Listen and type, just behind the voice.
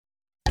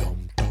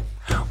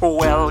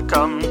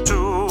Welcome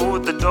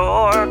to the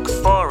Dork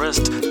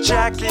Forest.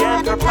 Jackie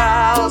and her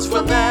pals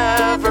will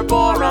never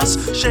bore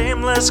us.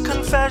 Shameless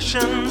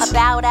confessions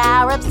about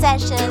our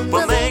obsession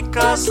will make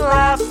us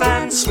laugh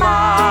and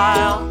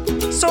smile.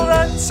 So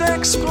let's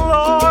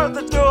explore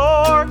the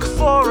Dork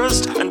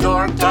Forest and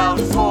dork out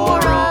for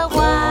a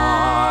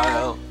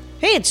while.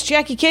 Hey, it's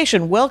Jackie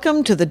Cation.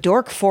 Welcome to the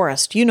Dork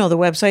Forest. You know the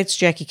websites,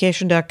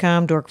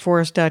 JackieCation.com,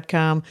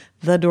 DorkForest.com,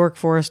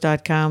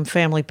 TheDorkForest.com,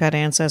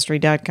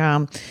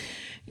 FamilyPetAncestry.com.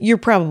 You're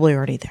probably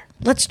already there.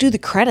 Let's do the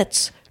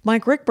credits.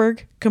 Mike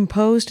Rickberg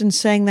composed and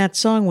sang that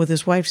song with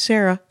his wife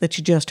Sarah that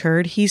you just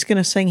heard. He's going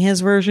to sing his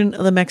version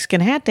of the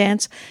Mexican hat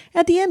dance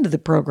at the end of the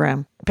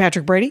program.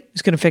 Patrick Brady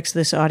is going to fix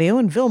this audio,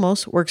 and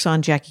Vilmos works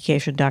on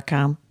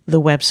JackieCation.com,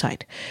 the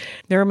website.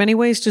 There are many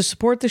ways to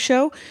support the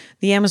show.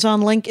 The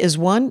Amazon link is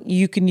one.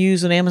 You can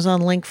use an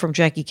Amazon link from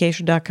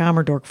JackieCation.com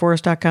or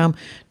DorkForest.com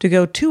to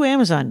go to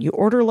Amazon. You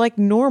order like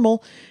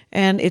normal,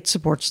 and it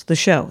supports the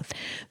show.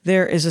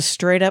 There is a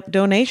straight-up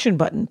donation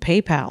button,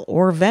 PayPal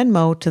or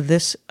Venmo, to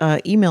this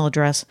email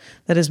address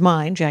that is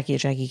mine,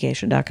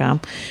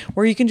 Jackie@JackieCation.com,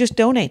 where you can just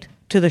donate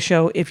to the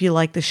show if you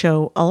like the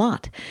show a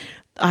lot.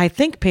 I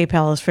think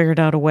PayPal has figured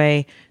out a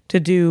way to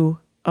do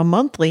a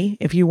monthly.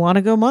 If you want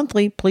to go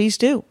monthly, please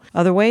do.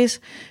 Other ways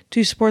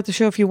to support the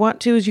show if you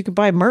want to is you can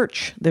buy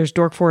merch. There's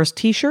Dork Forest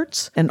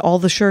t-shirts, and all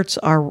the shirts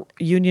are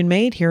union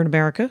made here in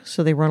America,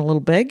 so they run a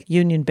little big.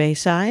 Union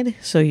Bayside,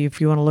 so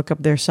if you want to look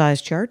up their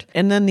size chart.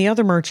 And then the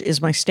other merch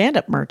is my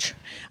stand-up merch.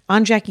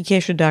 On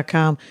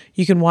JackieCation.com,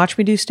 you can watch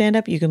me do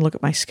stand-up, you can look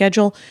at my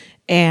schedule,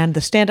 and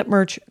the stand-up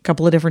merch, a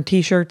couple of different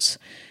t-shirts,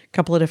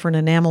 couple of different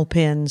enamel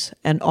pins,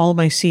 and all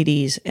my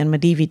CDs and my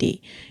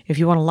DVD. If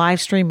you want to live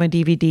stream my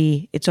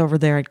DVD, it's over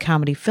there at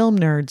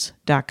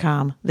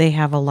comedyfilmnerds.com. They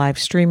have a live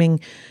streaming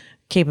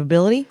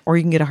capability, or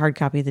you can get a hard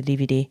copy of the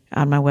DVD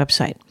on my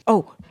website.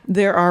 Oh,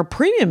 there are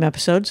premium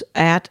episodes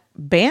at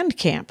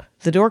Bandcamp.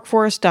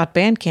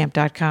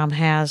 TheDorkForest.bandcamp.com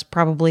has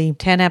probably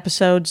 10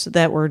 episodes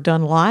that were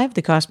done live.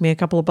 They cost me a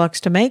couple of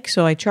bucks to make,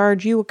 so I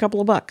charge you a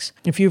couple of bucks.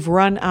 If you've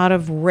run out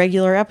of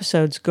regular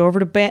episodes, go over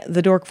to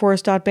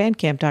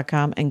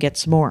TheDorkForest.bandcamp.com and get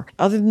some more.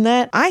 Other than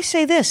that, I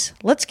say this.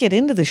 Let's get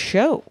into the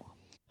show.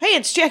 Hey,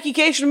 it's Jackie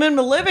Cation. I'm in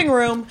my living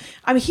room.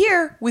 I'm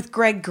here with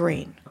Greg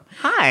Green.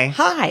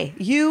 Hi.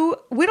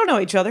 We don't know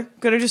each other.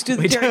 Gonna just do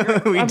the Terry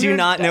Gross. We do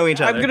not know each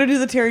other. I'm gonna do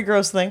the Terry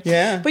Gross thing.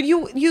 Yeah. But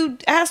you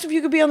asked if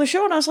you could be on the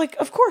show, and I was like,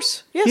 of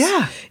course. Yes.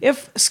 Yeah.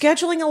 If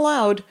scheduling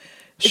allowed,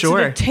 it's sure.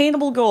 an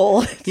attainable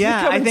goal.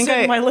 Yeah, I think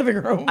in my living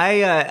room.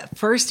 I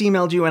first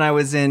emailed you when I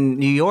was in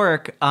New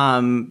York,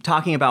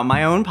 talking about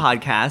my own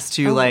podcast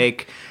to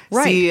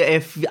see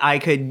if I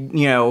could,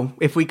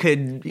 if we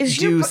could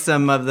do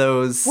some of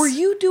those. Were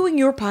you doing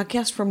your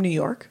podcast from New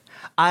York?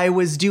 I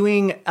was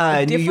doing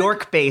a New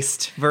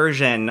York-based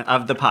version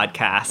of the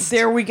podcast.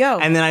 There we go.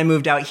 And then I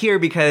moved out here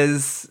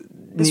because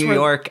New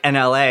York and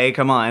LA,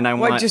 come on.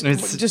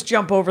 Just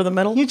jump over the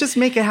middle? You just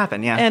make it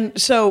happen, yeah. And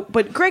so,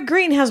 but Greg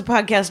Green has a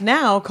podcast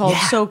now called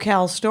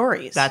SoCal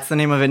Stories. That's the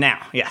name of it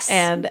now, yes.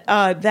 And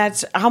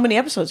that's, how many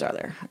episodes are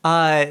there?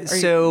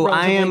 So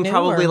I am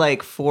probably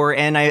like 4,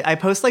 and I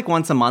post like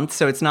once a month,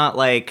 so it's not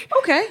like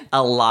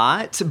a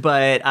lot,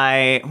 but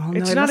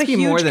it's not a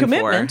huge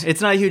commitment. 4.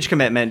 It's not a huge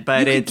commitment,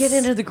 but you could get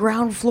into the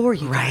ground floor,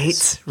 you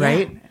guys.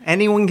 Right?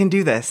 Anyone can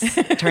do this.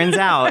 Turns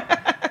out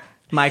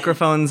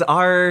microphones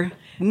are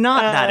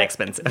not that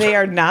expensive. They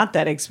are not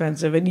that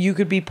expensive, and you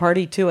could be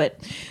party to it.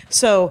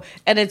 So,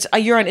 and it's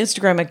you're on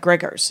Instagram at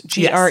Greggarz,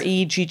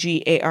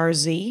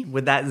 GREGGARZ.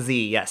 With that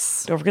Z,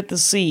 yes. Don't forget the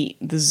Z.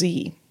 The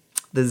Z.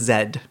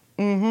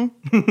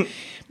 Mm-hmm.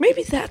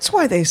 Maybe that's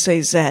why they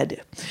say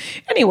Zed.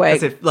 Anyway,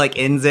 as if like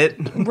ends it.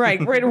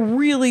 Right.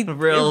 Really,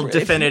 real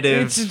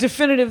definitive. It's a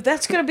definitive.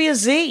 That's going to be a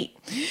Z.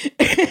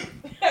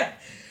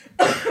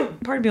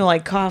 Pardon me while I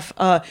cough.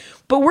 But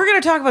we're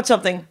going to talk about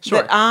something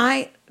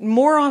that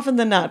more often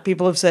than not,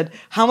 people have said,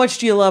 how much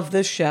do you love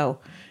this show?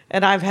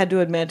 And I've had to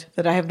admit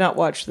that I have not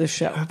watched this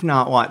show. I have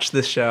not watched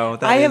this show.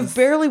 I have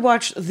barely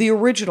watched the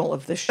original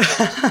of this show.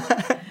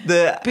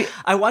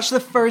 I watched the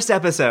first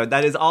episode.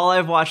 That is all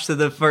I've watched of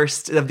the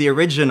first of the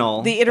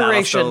original. The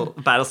iteration.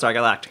 Battlestar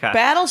Galactica.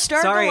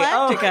 BattleStar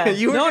Galactica. Oh,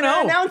 you were going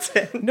to announce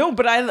it. No,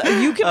 but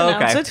you can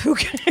announce it. Who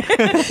can?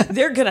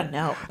 They're going to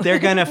know. They're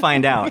going to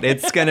find out.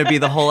 It's going to be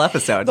the whole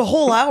episode. The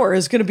whole hour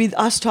is going to be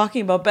us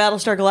talking about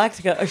Battlestar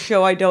Galactica, a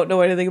show I don't know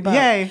anything about.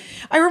 Yay.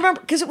 I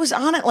remember because it was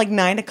on at like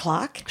 9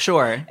 o'clock.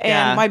 Sure.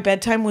 And my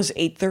bedtime was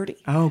 8:30.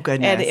 Oh,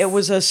 goodness. And it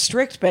was a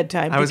strict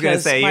bedtime. I was going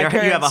to say, you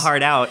have a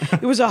hard out.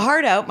 It was a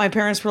hard out. My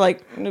parents were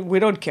like, we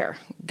don't care.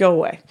 Go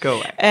away.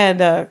 And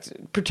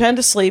pretend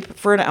to sleep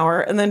for an hour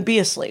and then be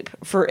asleep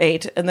for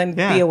 8 and then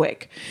be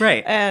awake.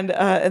 Right.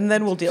 And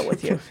then we'll deal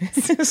with you.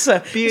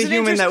 So, be a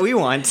human that we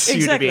want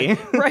you to be.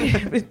 Right.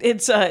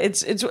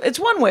 It's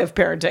one way of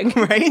parenting.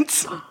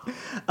 Right.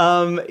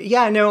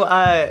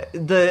 The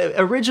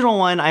original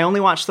one, I only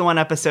watched the one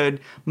episode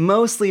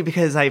mostly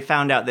because I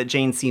found out that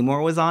Jane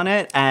Seymour was on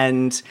it.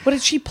 And what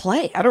did she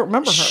play? I don't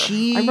remember her.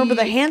 I remember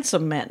the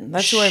handsome men.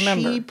 That's who I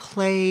remember. She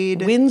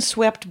played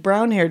windswept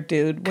brown-haired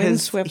dude.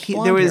 Windswept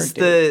blonde-haired there was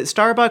dude. the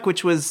Starbuck,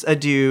 which was a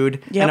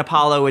dude, and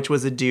Apollo, which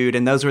was a dude,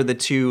 and those were the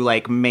two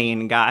like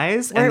main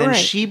guys. And then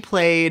she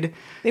played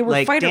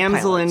like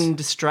damsel in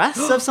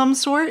distress of some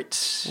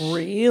sort,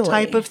 really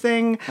type of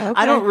thing. Okay.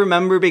 I don't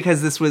remember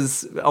because this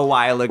was a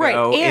while ago, right.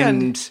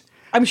 And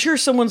I'm sure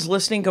someone's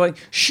listening going,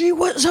 she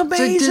was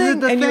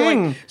amazing. And you're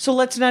like, so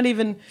let's not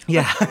even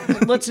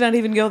let's not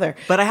even go there.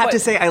 But I have to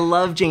say, I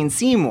love Jane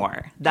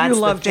Seymour. That's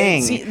the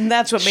thing. And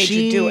that's what made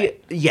you do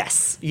it.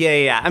 Yes.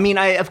 Yeah. I mean,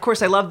 of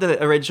course, I love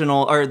the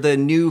original or the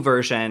new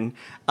version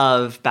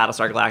of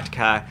Battlestar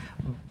Galactica.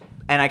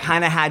 And I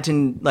kind of had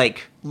to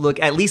like look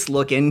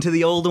into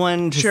the old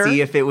one to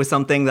see if it was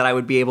something that I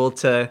would be able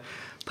to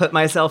put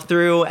myself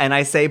through. And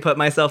I say put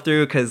myself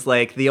through because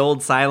like the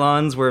old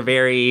Cylons were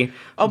very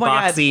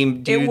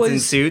boxy dudes in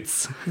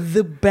suits.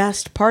 The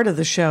best part of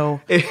the show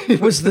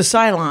was the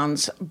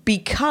Cylons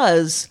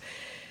because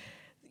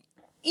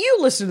you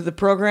listen to the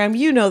program,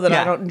 you know that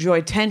I don't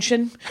enjoy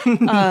tension.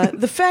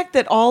 The fact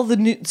that all the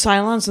new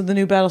Cylons in the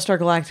new Battlestar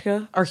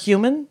Galactica are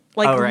human,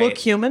 look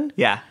human.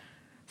 Yeah.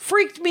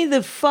 Freaked me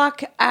the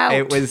fuck out.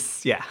 It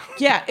was,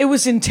 Yeah, it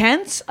was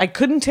intense. I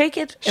couldn't take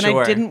it, and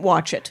I didn't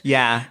watch it.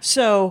 Yeah.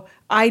 So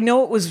I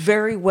know it was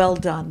very well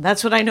done.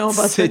 That's what I know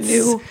about the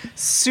new.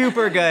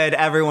 Super good.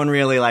 Everyone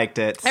really liked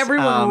it.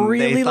 Everyone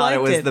really liked it. They thought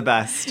it was the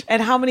best.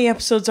 And how many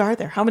episodes are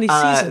there? How many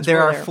seasons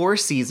there are there? 4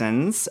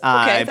 seasons.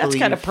 Okay, that's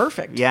kind of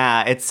perfect.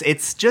 Yeah,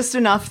 it's just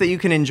enough that you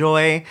can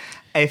enjoy.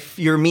 If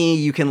you're me,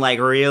 you can like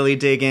really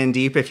dig in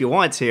deep if you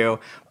want to.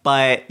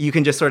 But you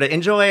can just sort of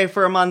enjoy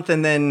for a month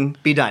and then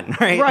be done,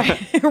 right?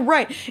 Right,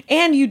 right.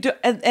 And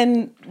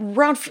and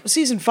around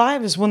season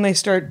 5 is when they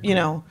start,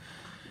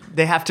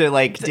 they have to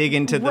like dig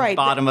into the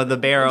bottom of the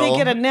barrel. They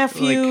get a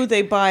nephew.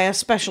 They buy a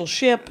special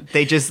ship.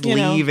 They just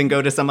leave and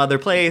go to some other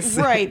place.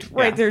 Right.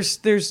 Yeah.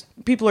 There's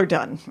people are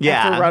done. Yeah,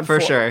 after around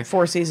for sure.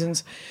 4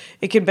 seasons,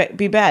 it can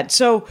be bad.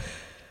 So,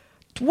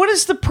 what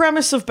is the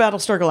premise of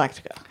Battlestar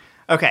Galactica?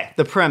 Okay,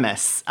 the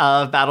premise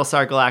of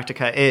Battlestar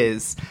Galactica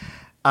is,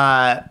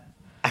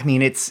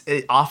 it's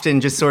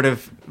often just sort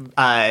of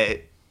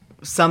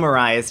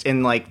summarized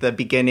in like the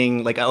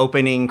beginning, like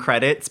opening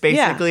credits,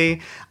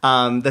 basically.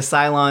 Yeah. The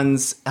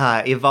Cylons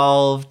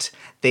evolved,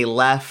 they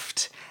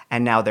left,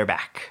 and now they're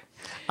back.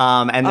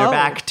 And they're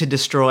back to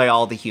destroy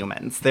all the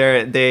humans.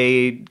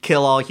 They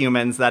kill all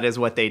humans. That is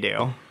what they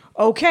do.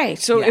 Okay,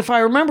 so if I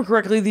remember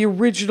correctly, the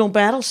original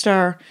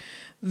Battlestar,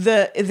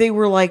 they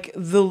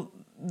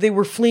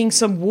were fleeing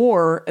some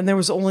war, and there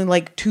was only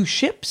like 2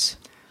 ships.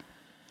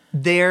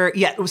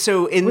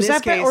 So in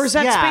this case, or is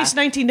that Space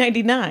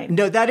 1999?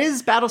 No, that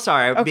is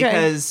Battlestar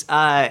because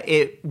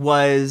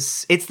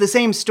it's the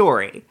same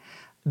story.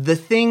 The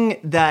thing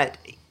that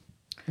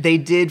they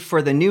did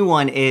for the new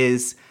one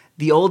is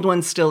the old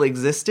one still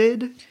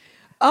existed.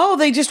 Oh,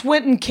 they just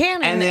went in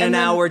canon, and then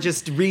now we're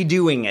just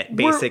redoing it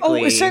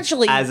basically,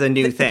 essentially as a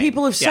new thing.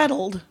 People have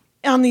settled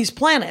on these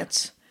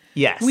planets.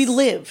 Yes, we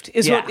lived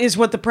is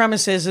what the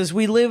premise is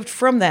we lived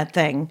from that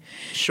thing.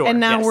 Sure, and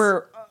now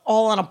we're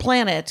all on a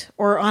planet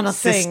or on a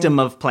system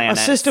of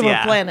planets. A system of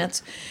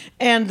planets,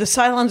 and the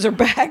Cylons are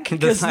back. The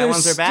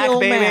Cylons are back,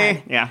 baby.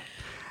 Mad. Yeah,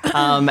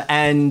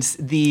 and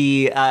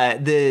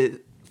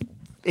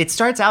it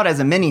starts out as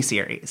a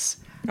miniseries.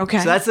 Okay.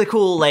 So that's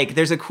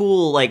there's a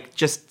cool,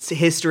 just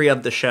history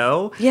of the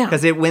show. Yeah.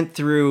 Because it went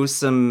through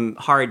some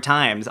hard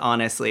times,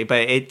 honestly.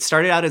 But it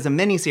started out as a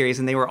miniseries,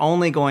 and they were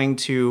only going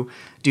to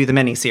do the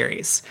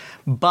miniseries.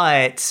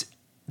 But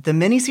the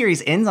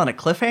miniseries ends on a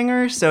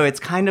cliffhanger, so it's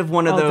kind of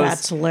one of those.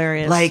 That's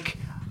hilarious.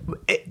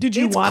 Did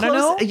you want to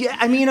know? Yeah,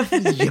 I mean, if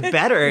you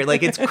better.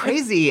 It's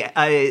crazy,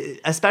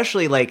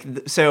 especially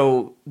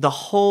so the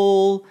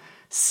whole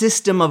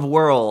system of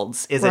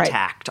worlds is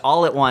attacked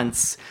all at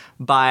once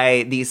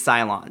by these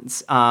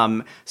Cylons.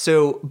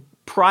 So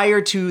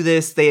prior to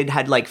this, they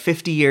had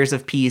 50 years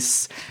of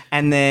peace,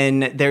 and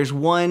then there's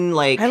one I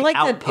like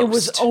outpost. That it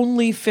was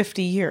only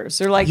 50 years.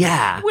 They're like,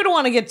 we don't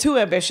want to get too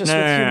ambitious with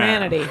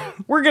humanity.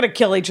 That's going to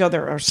kill each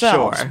other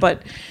ourselves. Sure.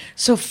 But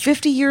so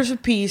 50 years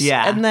of peace,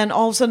 and then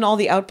all of a sudden all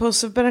the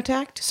outposts have been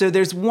attacked? So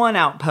there's one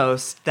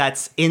outpost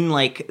that's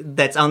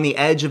that's on the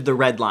edge of the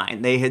red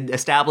line. They had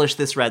established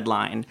this red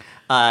line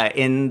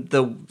in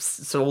the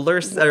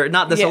solar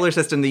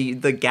system,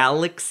 the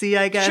galaxy,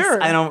 I guess.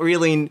 Sure. I don't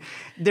really.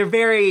 They're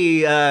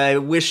very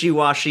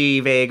wishy-washy,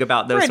 vague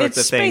about those sorts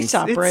of things. Space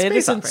opera. It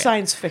isn't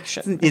science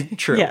fiction. It's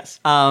true. Yes.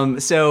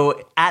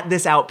 So at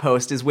this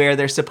outpost is where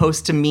they're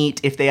supposed to meet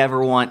if they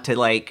ever want to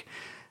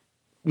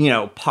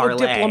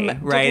parlay,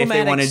 right? If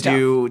they want to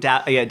do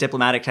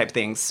diplomatic type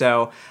things.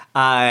 So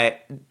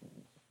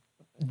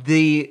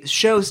the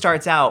show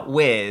starts out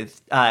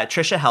with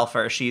Trisha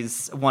Helfer.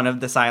 She's one of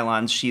the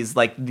Cylons. She's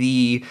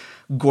the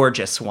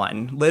gorgeous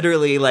one.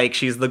 Literally,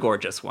 she's the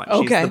gorgeous one.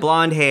 Okay. She's the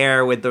blonde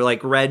hair with the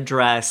red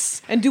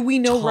dress. And do we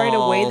know tall. right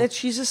away that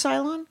she's a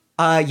Cylon?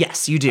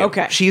 Yes, you do.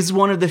 Okay. She's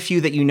one of the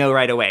few that you know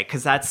right away,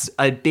 because that's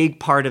a big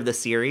part of the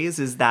series,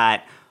 is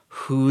that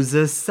who's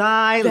a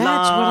Cylon?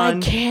 That's what I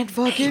can't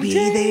fucking Maybe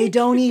take. they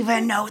don't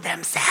even know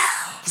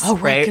themselves. Oh,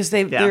 right, because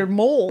they're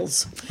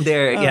moles.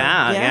 They're,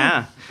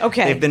 yeah.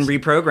 Okay. They've been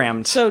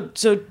reprogrammed. So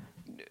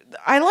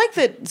I like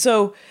that.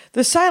 So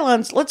the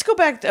Cylons, let's go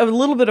back to a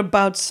little bit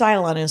about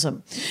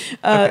Cylonism.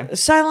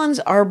 Cylons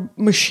are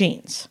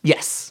machines.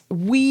 Yes.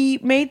 We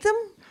made them?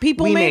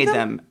 People We made made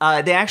them.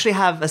 They actually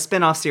have a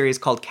spin-off series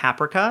called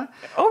Caprica,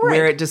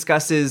 where it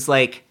discusses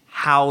like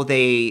how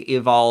they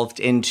evolved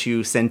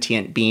into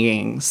sentient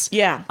beings.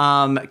 Yeah.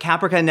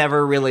 Caprica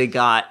never really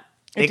got.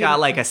 It got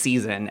like a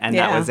season, and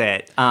that was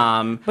it.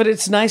 But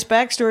it's nice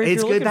backstory.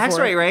 It's good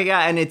backstory, right?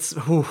 Yeah, and it's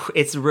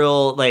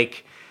real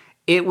like.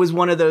 It was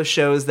one of those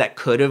shows that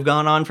could have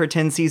gone on for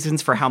 10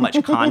 seasons for how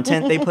much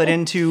content they put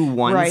into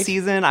one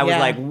season. I was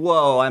like,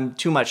 whoa, I'm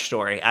too much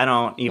story. I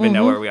don't even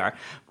know where we are.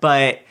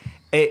 But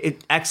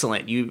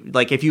excellent. You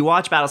like if you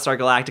watch Battlestar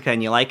Galactica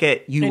and you like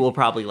it, you will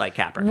probably like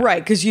Caprica.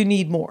 Right, because you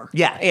need more.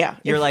 Yeah.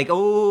 You're like,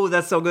 oh,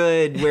 that's so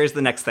good. Where's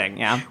the next thing?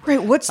 Yeah.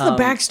 Right. What's the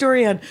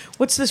backstory on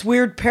what's this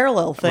weird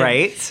parallel thing?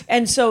 Right.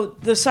 And so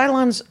the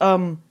Cylons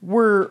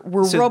were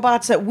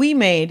robots that we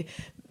made.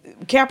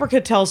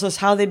 Caprica tells us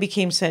how they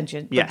became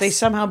sentient, but they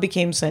somehow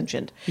became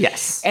sentient.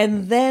 Yes.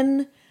 And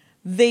then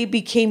they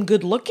became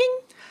good looking?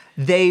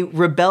 They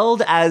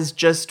rebelled as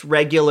just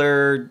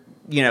regular,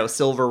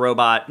 silver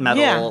robot,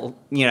 metal,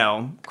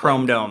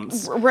 chrome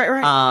domes.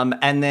 Right.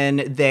 And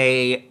then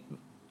they,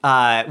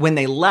 when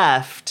they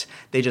left,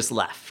 they just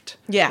left.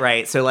 Yeah.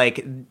 Right. So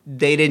like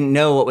they didn't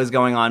know what was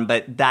going on,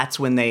 but that's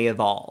when they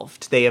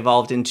evolved. They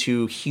evolved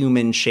into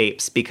human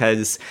shapes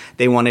because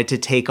they wanted to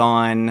take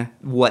on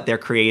what their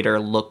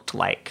creator looked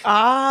like.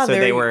 So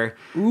they were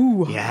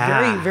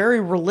very, very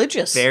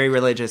religious. Very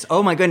religious.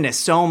 Oh my goodness,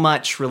 so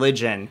much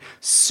religion.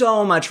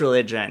 So much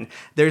religion.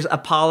 There's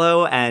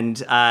Apollo and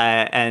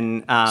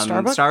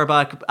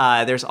Starbuck.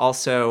 There's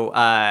also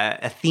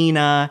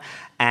Athena.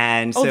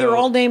 And so they're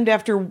all named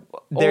after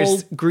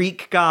there's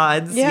Greek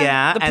gods.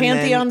 Yeah. The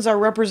pantheons are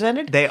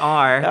represented? They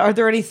are. Are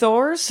there any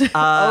Thors? There's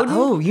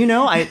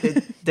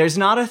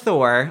not a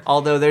Thor,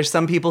 although there's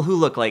some people who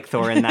look like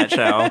Thor in that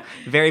show.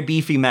 Very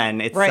beefy men.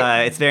 It's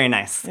it's very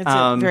nice.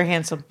 It's very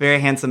handsome.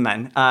 Very handsome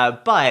men.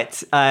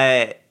 But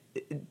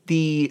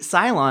the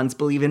Cylons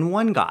believe in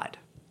one god.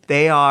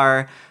 They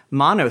are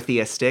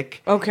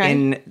monotheistic. Okay.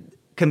 In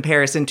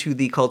comparison to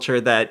the culture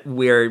that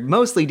we're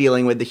mostly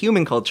dealing with, the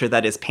human culture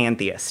that is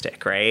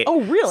pantheistic, right? Oh,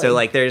 really? So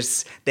like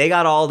they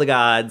got all the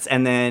gods,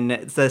 and then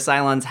the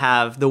Cylons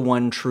have the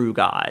one true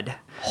god.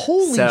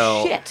 Holy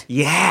shit.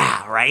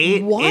 Yeah,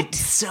 right? What? It's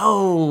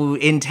so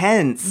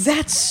intense.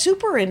 That's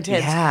super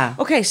intense. Yeah.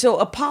 Okay, so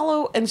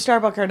Apollo and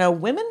Starbuck are now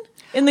women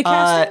in the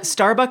casting?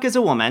 Starbuck is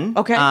a woman.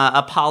 Okay.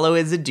 Apollo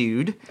is a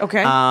dude.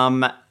 Okay.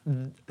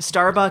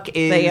 Starbuck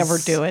is... They ever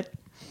do it?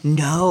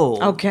 No.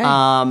 Okay.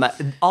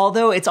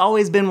 Although it's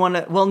always been one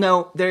of... Well,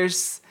 no,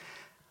 there's...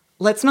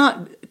 Let's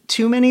not...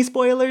 Too many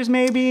spoilers,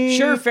 maybe?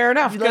 Sure, fair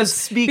enough.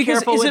 Let's be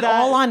careful with that. Is it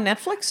all on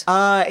Netflix?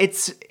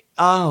 It's...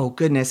 Oh,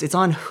 goodness. It's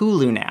on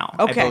Hulu now,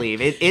 I believe.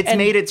 It's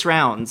made its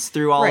rounds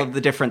through all of the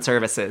different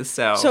services,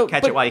 so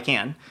catch it while you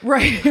can.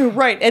 Right,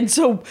 right. And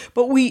so,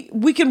 but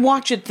we can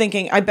watch it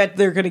thinking, I bet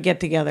they're going to get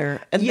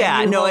together. And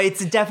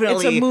it's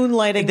definitely... It's a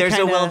moonlighting There's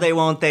kinda, a will they,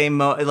 won't they,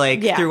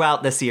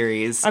 throughout the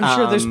series. I'm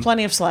sure there's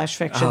plenty of slash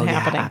fiction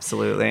happening. Yeah,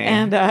 absolutely.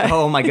 And,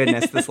 oh my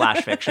goodness, the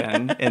slash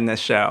fiction in this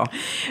show.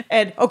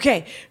 And,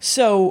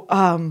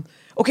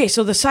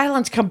 so the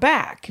Cylons come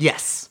back.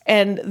 Yes.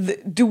 And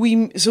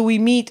we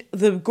meet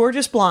the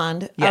gorgeous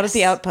blonde out at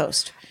the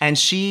outpost. And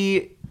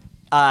she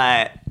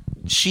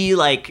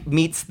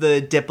meets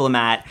the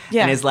diplomat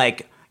and is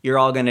like, you're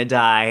all gonna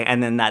die,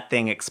 and then that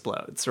thing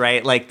explodes,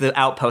 right? Like the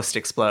outpost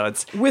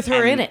explodes. With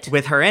her in it.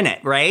 With her in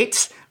it,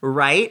 right?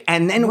 Right?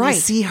 And then we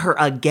see her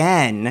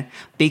again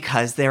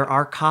because there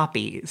are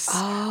copies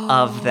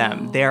of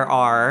them. There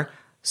are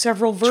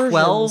several versions.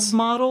 12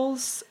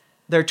 models.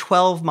 There are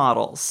 12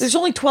 models. There's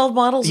only 12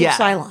 models of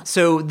Cylons.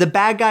 So the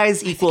bad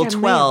guys equal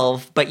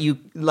 12, but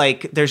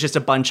there's just a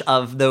bunch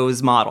of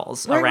those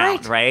models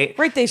around, right?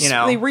 Right, they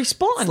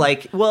respawn.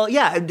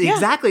 It's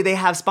exactly. They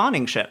have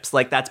spawning ships.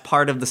 Like, that's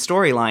part of the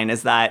storyline,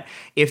 is that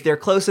if they're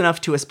close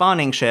enough to a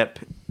spawning ship,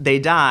 they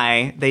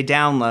die, they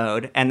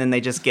download, and then they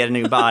just get a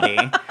new body.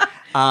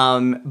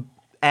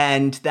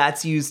 And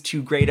that's used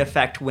to great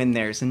effect when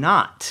there's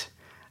not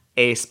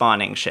a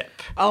spawning ship.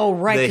 Oh,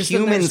 right. The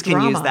humans can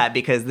use that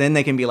because then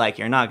they can be like,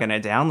 you're not going to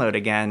download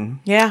again.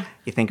 Yeah.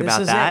 You think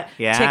about that?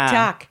 It. Yeah.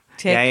 Tick-tock.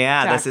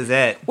 Yeah, this is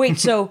it. Wait,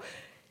 so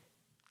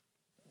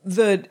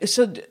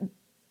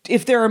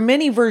if there are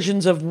many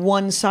versions of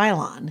one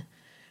Cylon,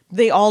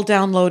 they all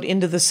download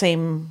into the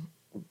same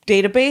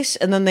database,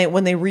 and then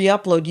when they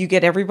re-upload, you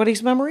get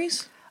everybody's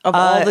memories of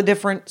all the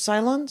different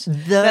Cylons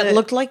that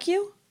looked like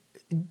you?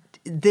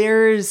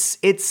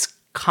 It's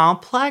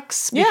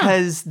complex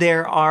because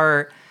there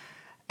are...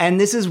 And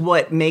this is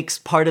what makes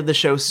part of the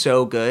show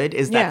so good,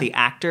 is that the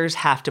actors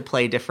have to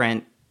play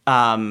different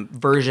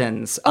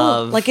versions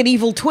of like an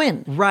evil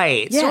twin.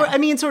 Right. Yeah.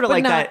 Sort of But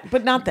like not- that.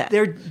 but not that.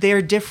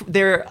 They're different.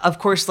 They're of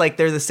course like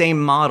they're the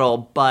same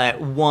model, but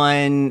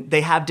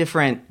they have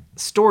different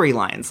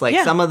storylines. Like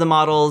some of the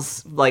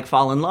models like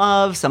fall in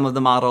love, some of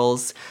the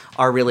models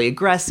are really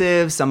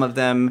aggressive, some of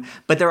them,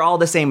 but they're all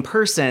the same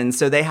person,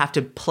 so they have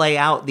to play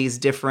out these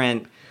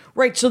different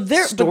Right, so but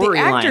the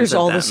actor's of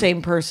all them. the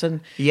same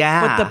person.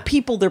 Yeah. But the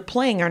people they're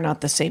playing are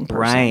not the same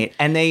person. Right.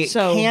 And they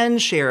can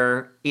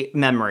share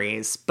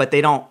memories, but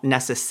they don't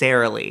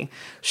necessarily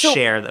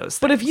share those things.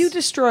 But if you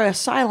destroy a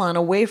Cylon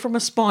away from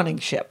a spawning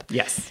ship,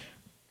 yes,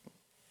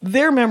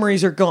 their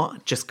memories are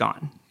gone. just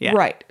gone. Yeah.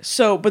 Right.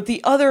 So, but the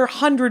other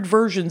 100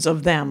 versions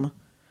of them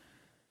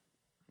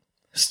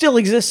still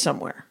exist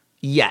somewhere.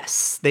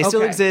 Yes, they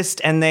still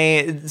exist, and they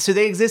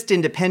exist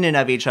independent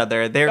of each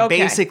other. They're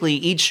basically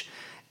each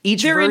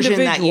They're version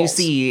that you individuals.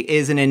 see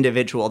is an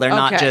individual. They're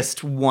not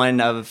just one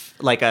of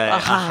like a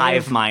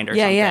hive mind or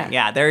something.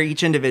 Yeah, they're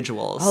each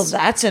individuals. Oh,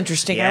 that's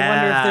interesting. I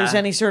wonder if there's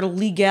any sort of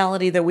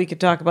legality that we could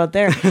talk about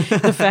there.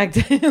 The fact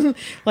that,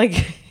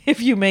 like,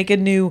 if you make a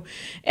new,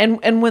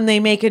 and when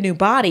they make a new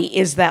body,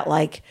 is that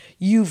like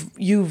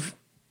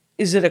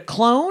is it a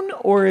clone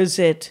or is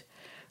it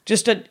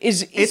just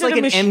it's like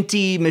an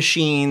empty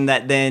machine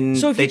that then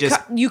so if they you just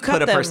cut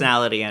put a them,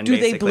 personality in. Do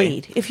basically.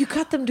 they bleed? If you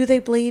cut them, do they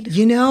bleed?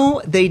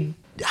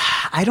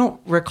 I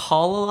don't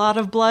recall a lot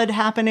of blood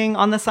happening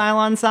on the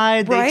Cylon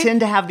side. Right. They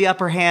tend to have the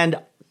upper hand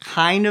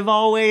kind of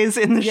always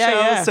in the show.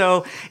 Yeah.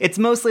 So it's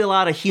mostly a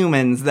lot of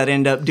humans that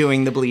end up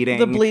doing the bleeding.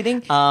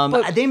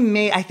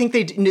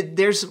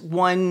 There's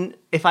one,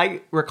 if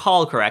I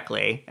recall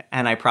correctly,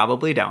 and I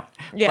probably don't.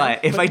 Yeah,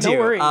 but if but I no do,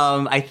 worries.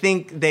 I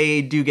think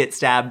they do get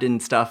stabbed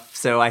and stuff.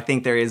 So I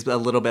think there is a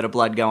little bit of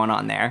blood going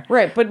on there.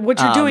 Right, but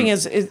what you're doing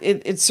is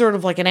it's sort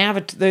of like an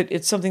avatar.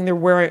 It's something they're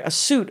wearing, a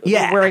suit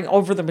they're wearing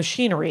over the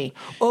machinery.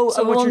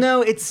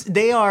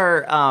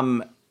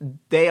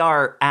 They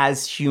are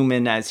as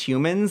human as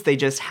humans. They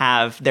just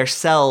have their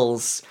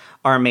cells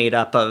are made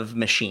up of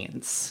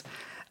machines.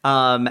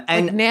 And like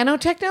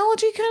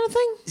nanotechnology kind of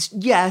thing.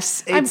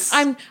 Yes,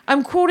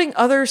 I'm quoting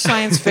other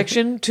science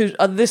fiction to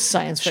this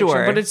science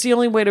fiction, but it's the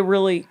only way to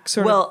really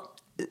sort of. Well,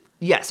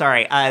 yeah.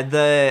 Sorry.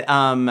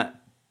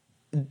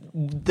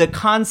 The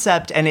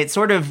concept, and it's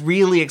sort of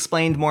really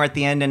explained more at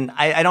the end. And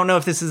I don't know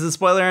if this is a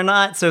spoiler or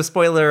not. So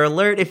spoiler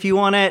alert if you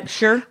want it.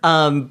 Sure.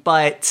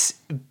 But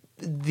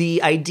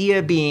the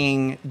idea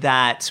being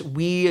that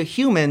we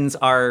humans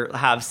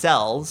have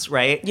cells,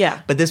 right?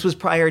 Yeah. But this was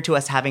prior to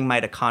us having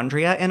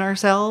mitochondria in our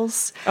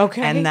cells.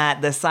 Okay. And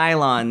that the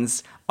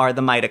Cylons are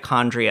the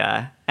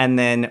mitochondria. And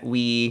then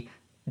we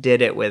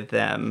did it with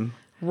them.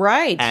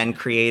 Right. And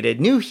created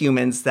new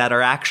humans that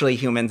are actually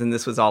humans, and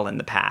this was all in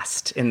the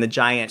past, in the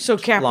giant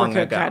long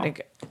ago.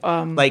 Kind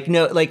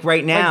of,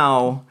 right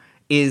now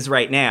is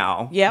right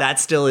now. Yeah. That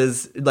still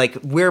is, like,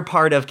 we're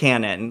part of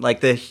canon,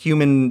 like the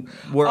human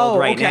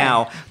world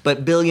now.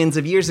 But billions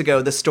of years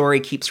ago, the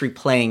story keeps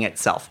replaying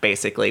itself,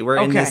 basically. We're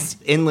in this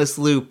endless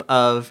loop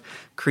of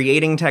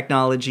creating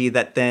technology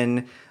that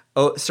then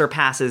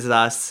surpasses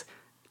us,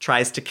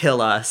 tries to kill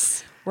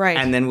us. Right.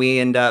 And then we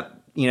end up,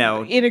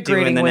 integrating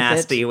doing the with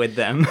nasty it. with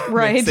them,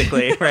 Right.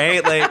 basically,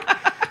 right? Like,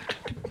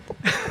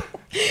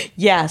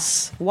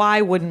 yes.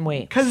 Why wouldn't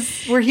we?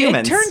 because we're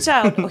humans. It turns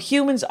out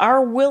humans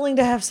are willing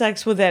to have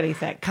sex with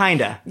anything.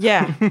 Kinda.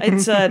 Yeah.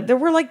 It's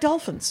we're like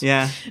dolphins.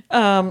 Yeah.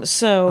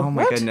 So. Oh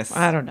my goodness.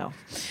 I don't know.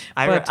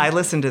 I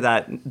listened to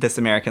that This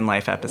American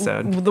Life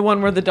episode. The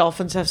one where the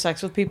dolphins have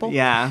sex with people.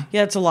 Yeah.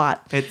 Yeah, it's a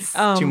lot. It's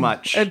too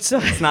much. It's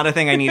not a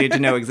thing I needed to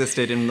know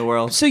existed in the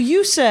world. So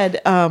you said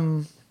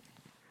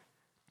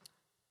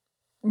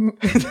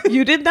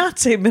you did not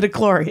say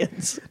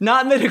midichlorians.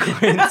 Not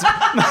midichlorians.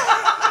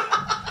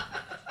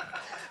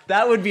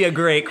 That would be a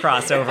great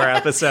crossover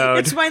episode.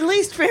 It's my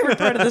least favorite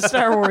part of the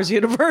Star Wars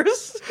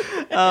universe.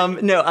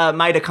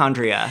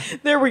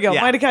 Mitochondria. There we go,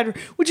 Yeah. mitochondria,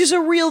 which is a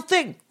real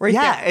thing, right?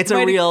 Yeah, there. it's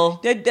a real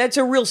That's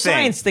a real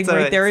science thing So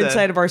right there it's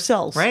inside of our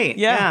cells. Right.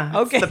 Yeah.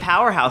 Okay. It's the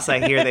powerhouse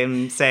I hear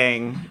them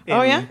saying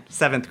in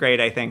 7th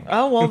grade, I think.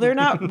 Oh, well, they're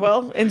not.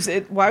 Well,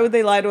 why would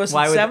they lie to us in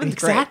 7th grade?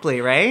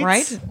 Exactly, right?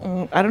 Right?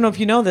 I don't know if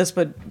you know this,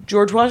 but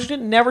George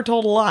Washington never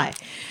told a lie.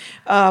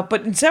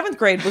 But in 7th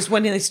grade was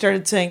when they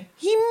started saying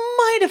he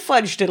might have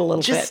fudged it a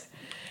little bit.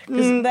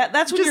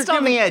 That's when just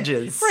on the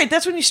edges. Right,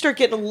 that's when you start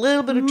getting a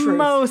little bit of truth.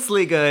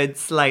 Mostly good,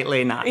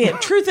 slightly not. Yeah,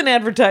 truth in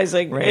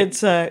advertising. Right.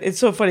 It's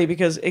so funny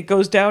because it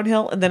goes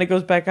downhill and then it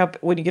goes back up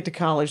when you get to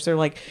college. They're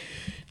like,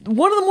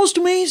 one of the most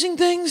amazing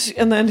things,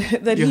 and then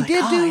that he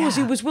did was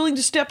he was willing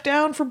to step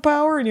down from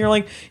power, and you're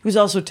like, he was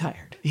also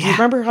tired. Yeah. You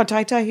remember how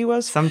tie he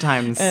was?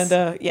 Sometimes.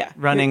 And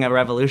running a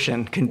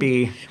revolution can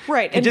be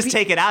right. And just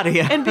take it out of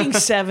you. And being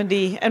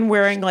 70 and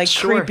wearing like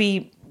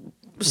creepy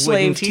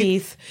slave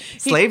teeth.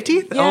 Slave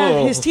teeth?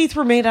 Yeah, his teeth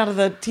were made out of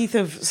the teeth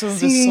of some of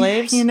the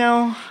slaves.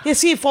 Yeah,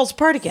 see, it falls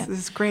apart again. This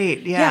is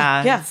great.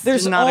 Yeah. Yeah.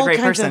 There's not all a great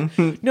kinds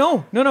person.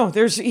 No.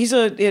 He's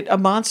a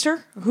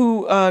monster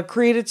who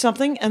created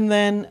something, and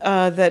then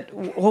that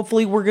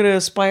hopefully we're going to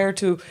aspire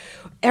to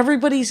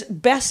everybody's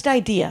best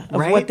idea of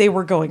what they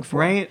were going for.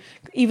 Right.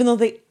 even though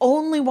they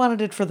only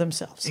wanted it for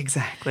themselves.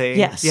 Exactly.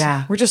 Yes.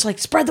 Yeah. We're just like,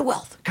 spread the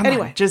wealth. Come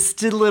anyway, on,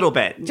 just a little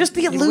bit. Just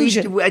the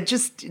illusion.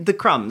 Just the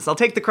crumbs. I'll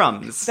take the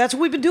crumbs. That's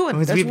what we've been doing.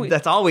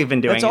 That's all we've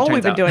been doing. That's all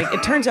we've been doing.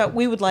 It turns out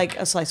we would like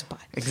a slice of pie.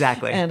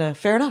 Exactly. And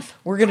fair enough.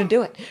 We're going to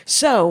do it.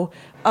 So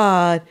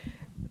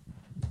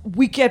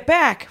we get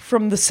back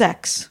from the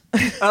sex.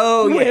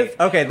 Oh, yeah.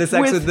 Okay, the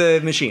sex with the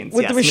machines.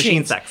 With yes, the machines.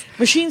 machine sex.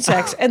 Machine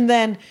sex. And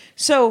then,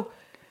 so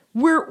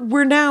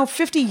we're now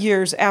 50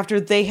 years after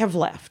they have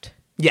left.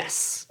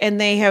 Yes. And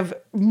they have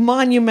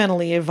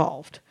monumentally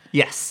evolved.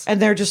 Yes.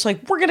 And they're just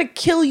like, we're going to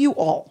kill you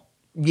all.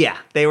 Yeah,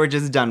 they were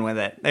just done with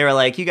it. They were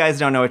like, you guys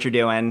don't know what you're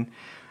doing.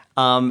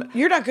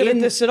 You're not good at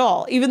this at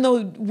all, even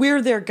though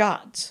we're their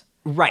gods.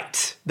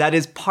 Right. That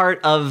is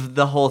part of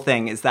the whole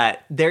thing, is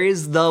that there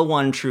is the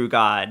one true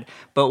God,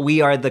 but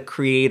we are the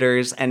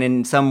creators, and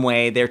in some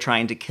way they're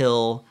trying to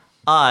kill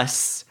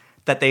us,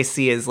 that they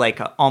see as like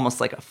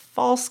almost like a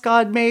false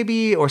god,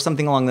 maybe, or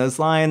something along those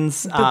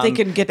lines. But they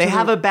can get. They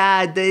have a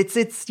bad.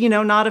 It's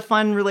not a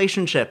fun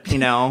relationship.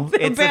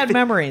 It's bad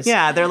memories.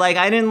 Yeah, they're like,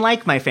 I didn't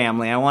like my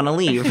family. I want to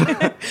leave.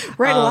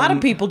 Right. A lot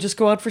of people just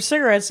go out for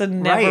cigarets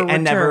and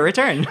never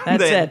return.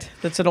 That's it.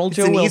 That's an old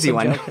Joe Wilson easy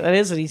one. joke. That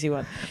is an easy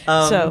one.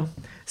 So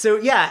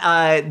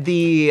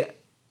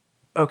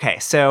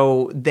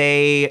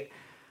they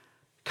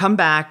come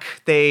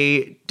back,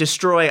 they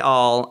destroy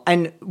all.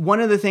 And one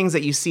of the things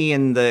that you see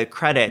in the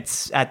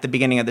credits at the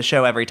beginning of the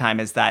show every time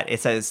is that it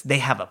says they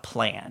have a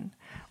plan,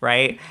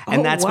 right?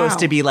 And that's supposed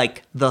to be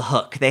like the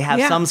hook. They have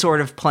some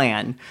sort of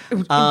plan.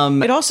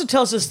 It also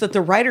tells us that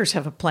the writers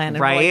have a plan.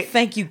 And right? we're like,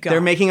 thank you, God.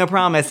 They're making a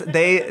promise.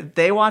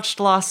 They watched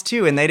Lost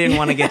too, and they didn't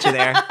want to get you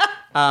there.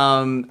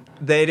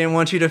 They didn't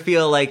want you to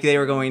feel like they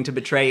were going to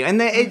betray you.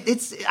 And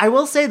I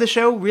will say the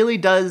show really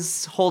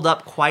does hold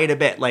up quite a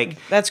bit. Like,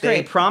 that's great.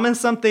 They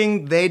promise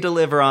something, they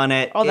deliver on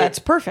it. Oh, that's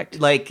perfect.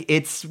 Like,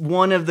 it's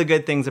one of the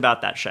good things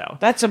about that show.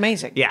 That's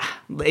amazing. Yeah.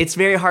 It's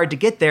very hard to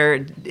get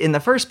there in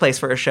the first place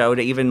for a show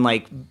to even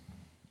like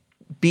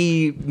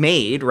be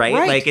made,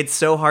 right? Like, it's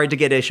so hard to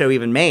get a show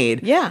even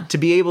made. Yeah. To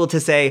be able to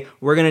say,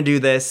 we're going to do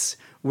this.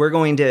 We're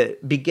going to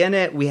begin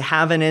it. We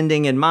have an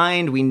ending in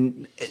mind.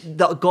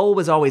 The goal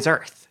was always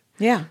Earth.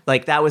 Yeah.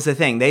 Like, that was the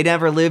thing. They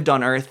never lived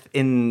on Earth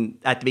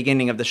at the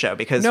beginning of the show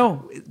because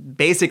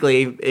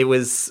basically it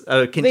was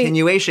a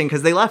continuation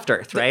because they left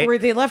Earth, right?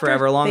 They left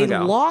forever Earth. long ago.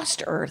 They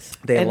lost Earth.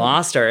 They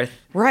lost Earth.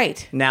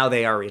 Right. Now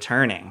they are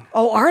returning.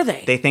 Oh, are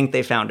they? They think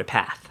they found a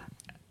path.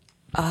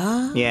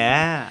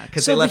 Yeah,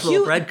 because they left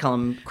little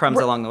breadcrumbs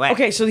along the way.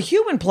 Okay, so the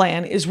human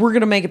plan is we're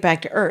going to make it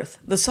back to Earth.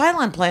 The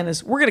Cylon plan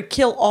is we're going to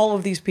kill all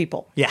of these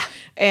people. Yeah.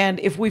 And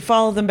if we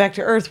follow them back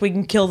to Earth, we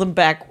can kill them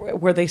back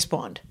where they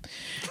spawned,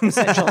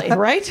 essentially,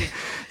 right?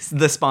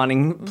 The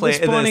spawning place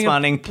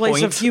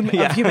point of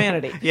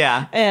humanity.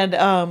 Yeah.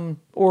 And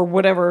or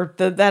whatever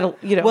that'll.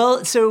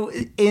 Well, so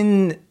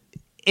in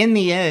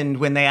the end,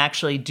 when they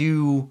actually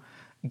do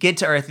get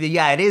to Earth,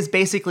 it is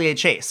basically a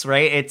chase,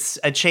 right? It's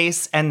a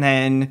chase and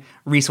then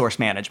resource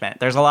management.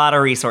 There's a lot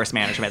of resource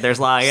management. There's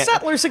a lot of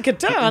Settlers in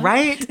Catan.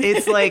 Right?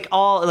 It's like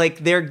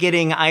they're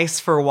getting ice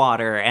for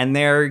water, and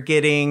they're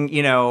getting,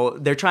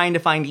 they're trying to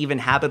find even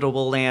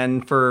habitable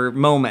land for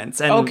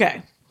moments. And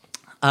okay.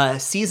 End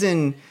of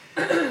season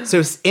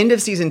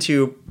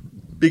 2,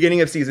 beginning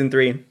of season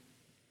 3,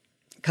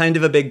 kind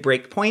of a big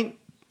break point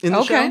in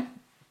the show.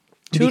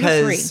 2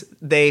 because to 3.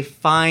 They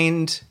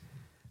find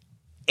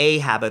a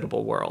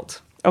habitable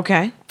world.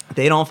 Okay.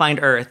 They don't find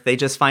Earth. They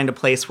just find a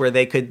place where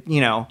they could,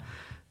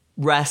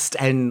 rest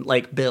and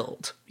like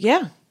build.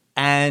 Yeah.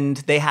 And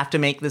they have to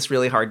make this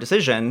really hard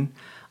decision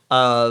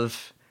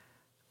of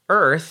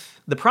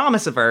Earth, the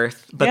promise of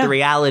Earth, but the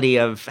reality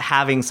of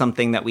having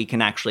something that we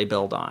can actually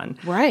build on.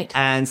 Right.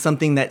 And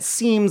something that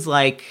seems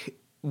like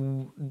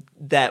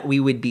that we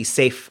would be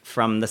safe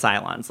from the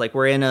Cylons. Like,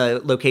 we're in a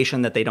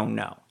location that they don't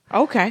know.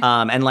 Okay.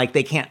 And like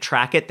they can't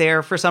track it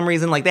there for some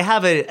reason. Like, they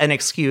have an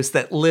excuse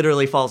that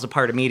literally falls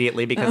apart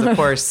immediately because, of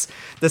course,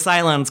 the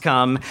Cylons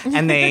come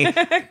and they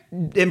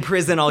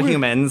imprison all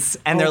humans.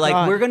 And they're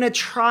like, we're going to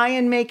try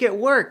and make it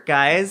work,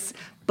 guys.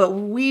 But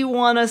we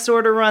want to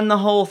sort of run the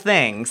whole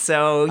thing.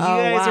 So you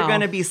guys are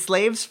going to be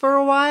slaves for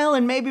a while,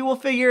 and maybe we'll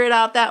figure it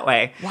out that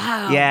way.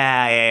 Wow.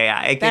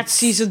 Yeah. That's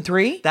season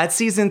 3? That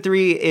season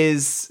 3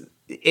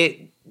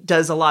 it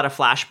does a lot of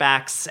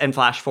flashbacks and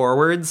flash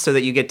forwards so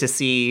that you get to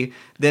see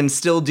them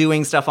still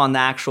doing stuff on the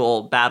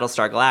actual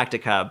Battlestar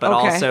Galactica, but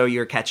also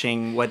you're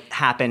catching what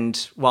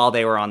happened while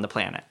they were on the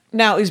planet.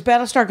 Now, is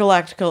Battlestar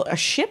Galactica a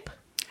ship?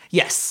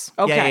 Yes.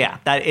 Okay. Yeah.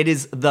 That it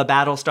is the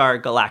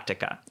Battlestar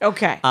Galactica.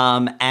 Okay.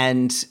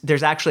 And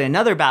there's actually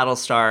another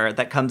Battlestar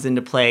that comes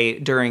into play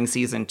during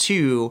season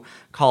 2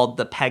 called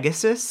the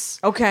Pegasus.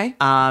 Okay.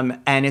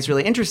 And it's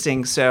really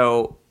interesting.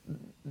 So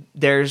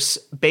there's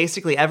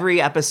basically every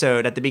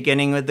episode at the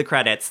beginning of the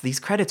credits. These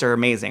credits are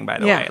amazing, by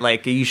the way.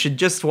 Like, you should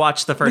just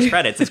watch the first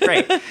credits. It's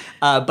great.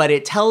 But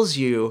it tells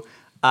you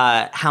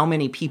how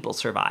many people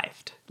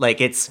survived.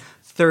 Like, it's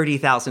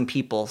 30,000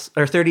 people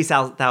or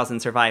 30,000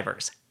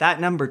 survivors. That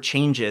number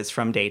changes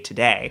from day to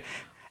day.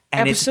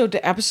 And episode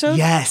to episode?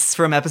 Yes,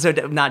 from episode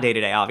to, not day to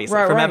day, obviously.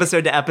 From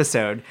episode to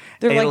episode,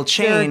 it'll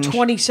change. There are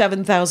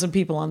 27,000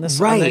 people on this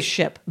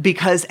ship.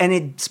 Because, and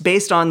it's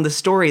based on the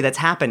story that's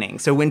happening.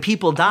 So when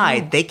people die,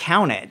 they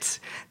count it.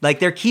 Like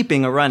they're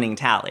keeping a running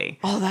tally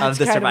of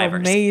the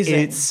survivors. Amazing.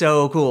 It's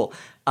so cool.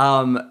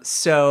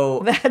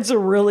 So that's a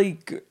really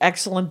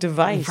excellent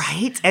device.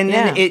 Right? And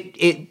then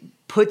it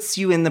puts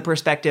you in the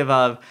perspective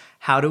of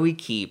how do we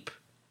keep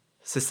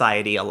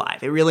society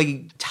alive? It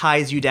really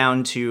ties you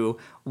down to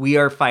we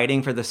are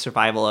fighting for the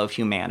survival of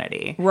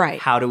humanity.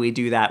 Right. How do we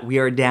do that? We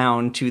are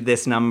down to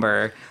this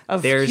number.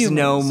 There's humans.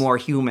 no more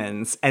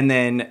humans. And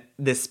then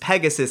this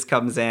Pegasus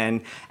comes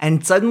in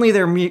and suddenly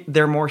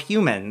they're more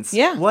humans.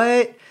 Yeah.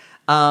 What?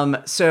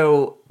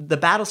 So the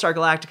BattleStar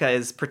Galactica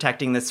is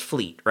protecting this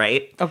fleet,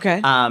 right? Okay.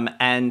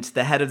 And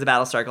the head of the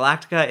BattleStar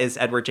Galactica is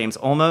Edward James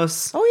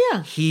Olmos. Oh,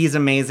 yeah. He's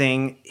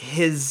amazing.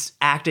 His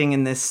acting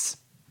in this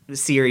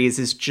series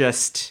is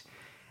just,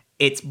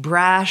 it's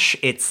brash,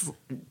 it's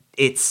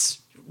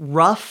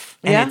rough,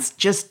 and it's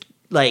just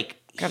like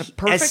kind of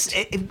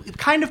perfect.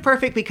 Kind of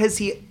perfect because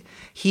he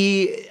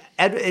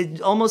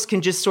almost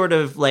can just sort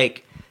of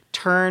like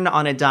turn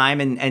on a dime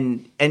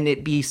and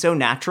it be so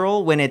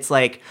natural when it's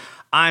like,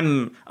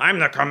 I'm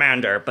the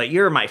commander, but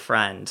you're my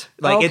friend.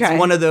 Like it's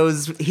one of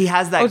those. He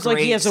has that. It's like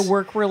he has a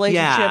work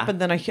relationship,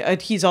 and then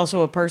he's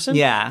also a person.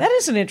 Yeah, that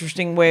is an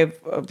interesting way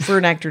for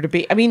an actor to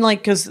be. I mean, like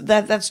because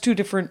that's two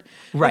different.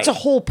 Right, it's a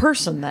whole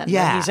person then.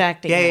 Yeah, that he's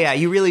acting. Yeah.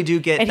 You really do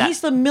get. And that.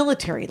 He's the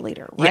military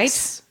leader, right?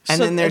 Yes. And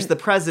then there's the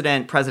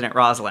President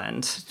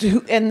Rosalind,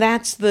 and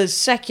that's the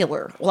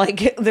secular.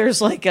 Like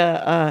there's like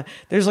a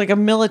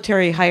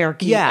military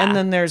hierarchy, and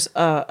then there's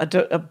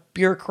a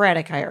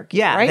bureaucratic hierarchy.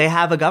 Yeah, right? They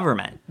have a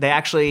government. They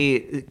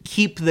actually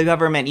keep the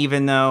government,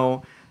 even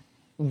though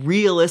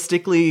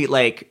realistically,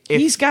 like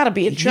he's got to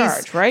be in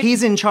charge, right?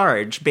 He's in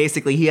charge.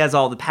 Basically, he has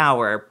all the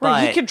power,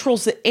 but he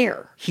controls the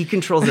air. He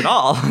controls it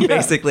all.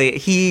 Basically,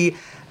 he's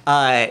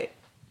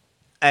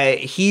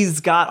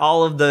got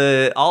all of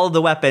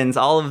the weapons,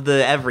 all of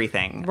the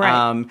everything.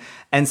 Right.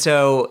 And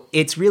so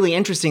it's really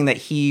interesting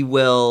that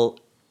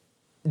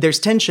there's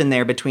tension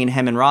there between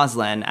him and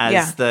Rosalind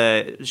as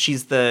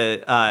she's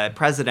the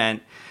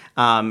president.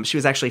 She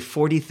was actually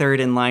 43rd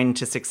in line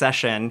to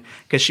succession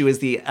because she was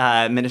the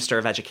Minister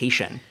of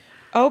Education.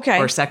 Okay.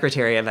 Or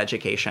Secretary of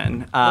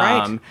Education.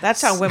 Right.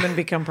 That's how women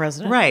become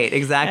president. Right,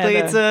 exactly.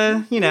 And, it's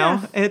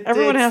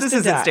everyone has this to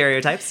isn't die.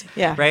 stereotypes.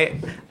 Yeah. Right?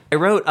 I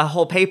wrote a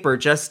whole paper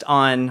just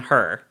on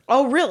her.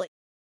 Oh, really?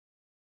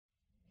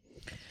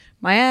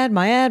 My ad.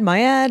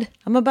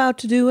 I'm about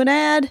to do an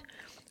ad.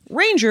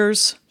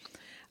 Rangers,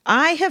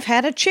 I have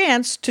had a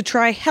chance to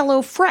try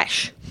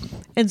HelloFresh.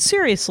 And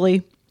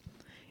seriously,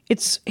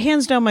 it's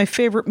hands down my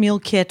favorite meal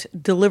kit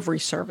delivery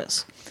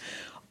service.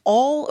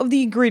 All of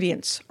the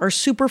ingredients are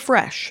super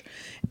fresh,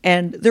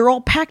 and they're all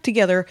packed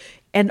together,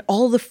 and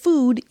all the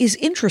food is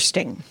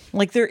interesting.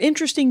 Like, they're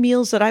interesting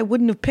meals that I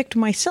wouldn't have picked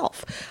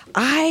myself.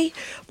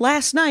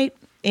 Last night,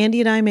 Andy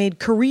and I made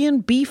Korean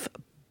beef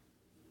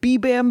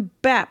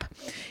bibimbap.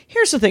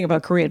 Here's the thing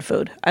about Korean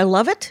food. I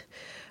love it.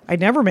 I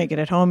never make it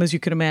at home, as you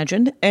can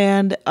imagine,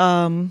 and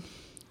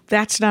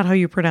that's not how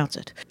you pronounce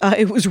it.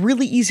 It was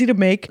really easy to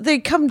make. They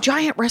come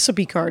giant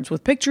recipe cards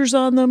with pictures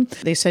on them.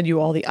 They send you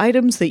all the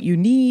items that you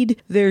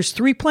need. There's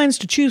 3 plans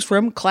to choose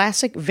from: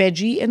 classic,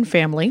 veggie, and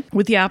family,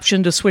 with the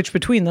option to switch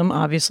between them,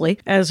 obviously,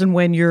 as and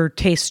when your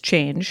tastes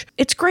change.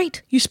 It's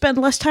great. You spend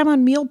less time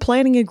on meal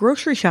planning and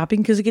grocery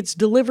shopping because it gets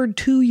delivered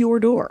to your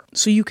door.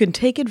 So you can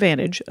take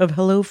advantage of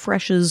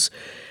HelloFresh's,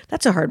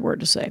 that's a hard word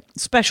to say,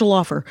 special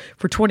offer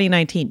for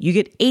 2019. You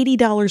get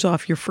 $80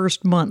 off your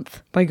first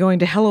month by going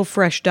to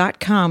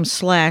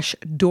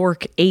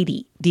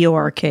HelloFresh.com/dork80,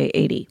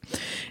 DORK80.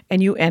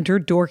 And you enter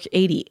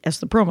DORK80 as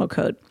the promo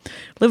code.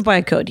 Live by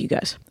a code, you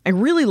guys. I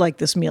really like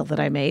this meal that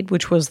I made,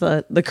 which was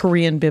the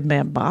Korean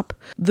bibimbap.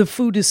 The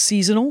food is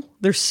seasonal.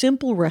 They're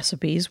simple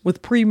recipes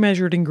with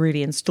pre-measured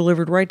ingredients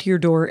delivered right to your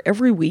door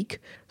every week,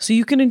 so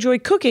you can enjoy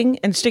cooking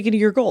and sticking to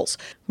your goals.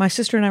 My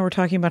sister and I were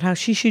talking about how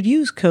she should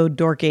use code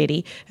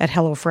DORK80 at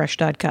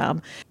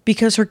HelloFresh.com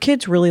because her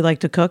kids really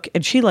like to cook,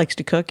 and she likes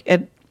to cook,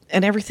 and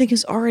everything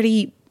is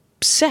already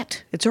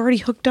set. It's already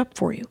hooked up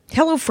for you.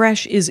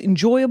 HelloFresh is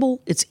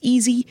enjoyable, it's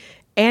easy,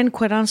 and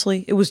quite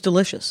honestly, it was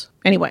delicious.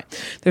 Anyway,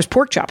 there's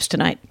pork chops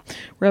tonight.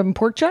 We're having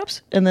pork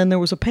chops, and then there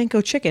was a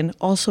panko chicken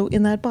also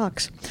in that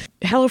box.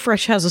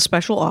 HelloFresh has a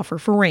special offer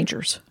for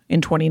Rangers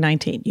in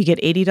 2019. You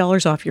get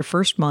 $80 off your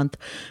first month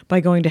by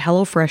going to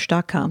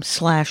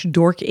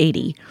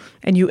HelloFresh.com/dork80,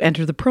 and you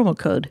enter the promo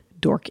code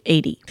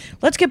DORK80.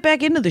 Let's get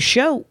back into the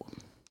show.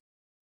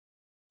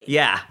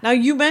 Yeah. Now,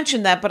 you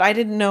mentioned that, but I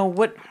didn't know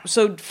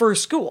so for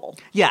school.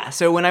 Yeah,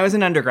 so when I was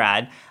an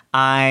undergrad,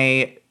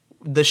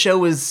 the show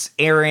was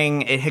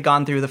airing. It had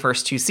gone through the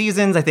first 2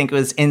 seasons. I think it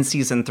was in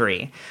season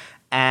 3.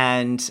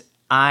 And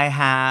I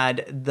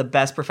had the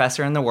best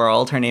professor in the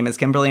world. Her name is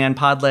Kimberly Ann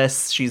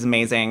Podless. She's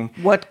amazing.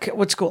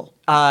 What school?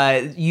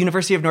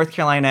 University of North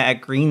Carolina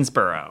at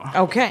Greensboro.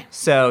 Okay.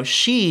 So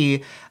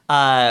she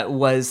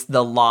was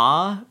the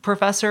law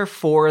professor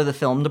for the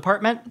film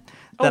department.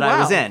 that I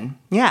was wow. in.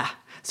 Yeah.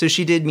 So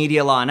she did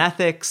media law and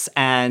ethics,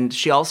 and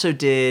she also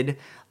did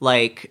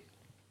like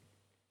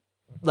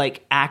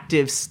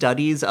active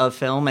studies of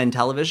film and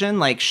television.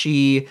 Like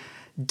she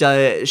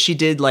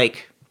did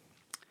like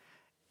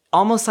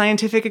almost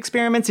scientific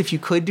experiments, if you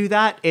could do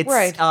that. It's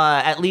right.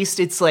 At least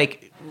it's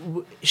like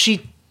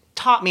she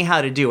taught me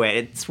how to do it.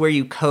 It's where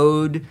you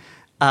code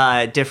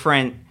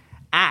different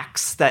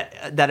acts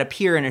that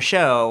appear in a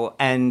show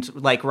and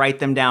like write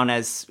them down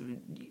as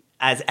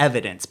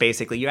evidence.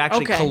 Basically, you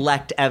actually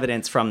collect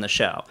evidence from the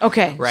show.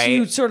 Okay, right? So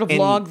you sort of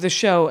log the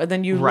show, and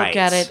then you look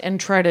at it and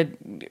try to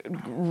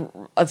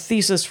a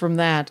thesis from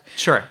that.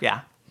 Sure.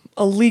 Yeah.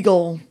 A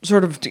legal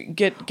sort of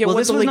get what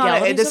this the was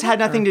legalities. This had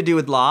nothing to do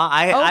with law.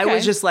 I Okay.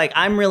 was just like,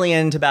 I'm really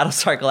into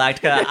Battlestar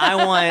Galactica. I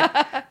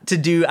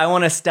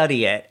want to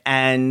study it,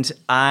 and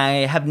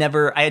I had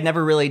never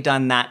really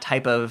done that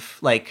type of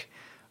like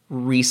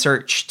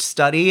researched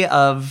study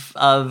of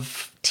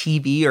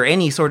TV or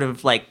any sort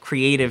of like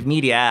creative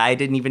media. I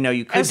didn't even know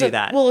you could do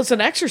that. Well, it's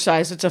an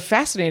exercise. It's a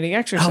fascinating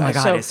exercise. Oh my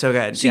God, it's so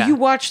good. So Yeah. you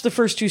watched the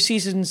first 2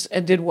 seasons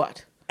and did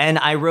what? And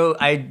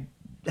I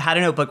had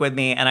a notebook with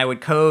me, and I would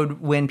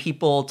code when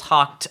people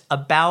talked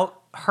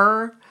about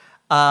her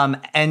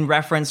and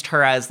referenced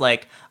her as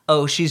like,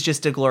 oh, she's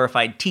just a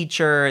glorified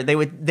teacher.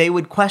 They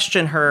would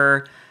question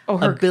her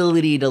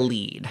ability to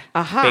lead.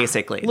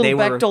 Basically, Little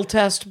Bechdel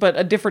test, but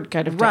a different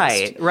kind of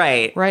test.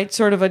 Right.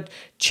 Sort of a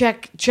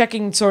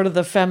checking sort of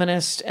the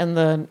feminist and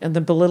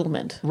the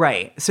belittlement.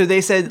 Right. So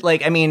they said,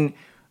 like, I mean,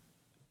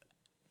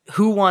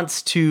 who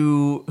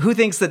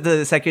thinks that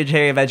the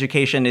Secretary of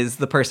Education is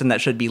the person that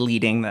should be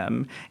leading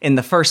them in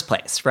the first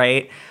place,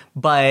 right?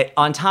 But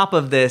on top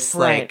of this,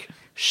 like,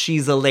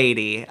 she's a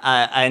lady,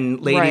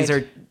 and ladies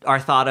are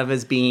thought of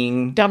as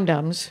being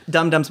dum-dums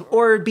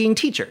or being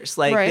teachers.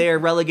 Like, they're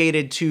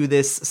relegated to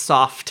this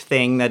soft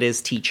thing that is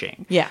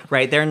teaching. Yeah.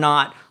 Right? They're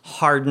not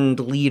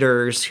hardened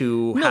leaders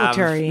who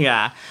military.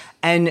 Yeah.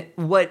 And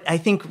what I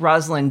think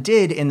Rosalind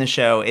did in the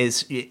show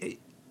is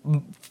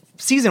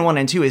season 1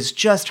 and 2 is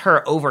just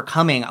her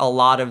overcoming a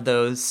lot of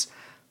those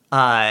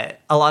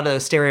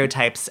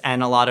stereotypes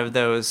and a lot of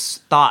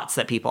those thoughts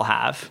that people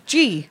have.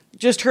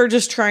 Just her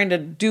trying to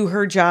do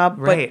her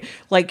job, but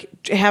like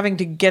having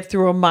to get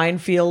through a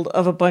minefield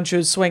of a bunch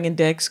of swinging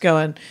dicks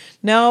going,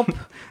 nope,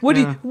 what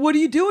are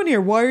you doing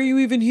here? Why are you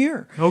even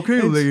here?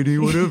 Okay, lady,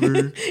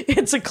 whatever.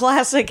 It's a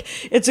classic.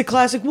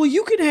 Well,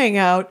 you can hang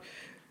out,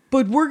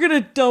 but we're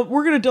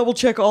gonna double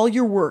check all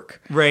your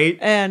work, right?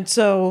 And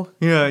so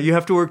you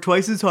have to work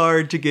twice as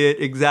hard to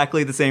get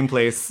exactly the same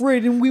place,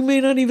 right? And we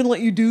may not even let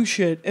you do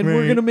shit, and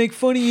we're gonna make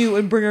fun of you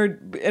and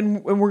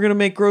and we're gonna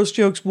make gross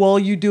jokes while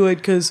you do it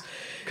because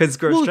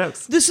gross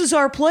jokes. This is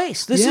our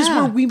place. This is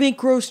where we make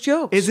gross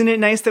jokes. Isn't it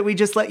nice that we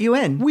just let you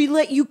in? We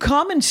let you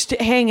come and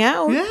hang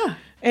out. Yeah.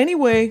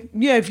 Anyway,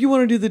 if you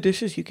want to do the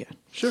dishes, you can.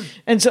 Sure.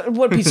 And so,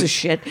 what piece of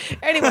shit.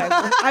 Anyway,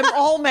 I'm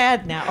all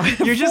mad now.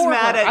 You're just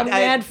mad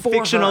at for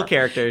fictional her.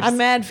 characters. I'm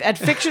mad at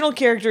fictional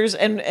characters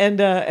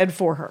and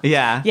for her.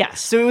 Yeah.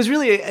 Yes. So it was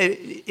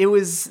really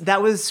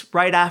that was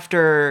right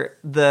after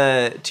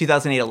the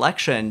 2008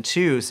 election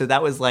too. So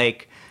that was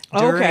like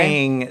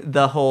during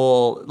the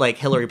whole like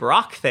Hillary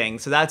Barack thing.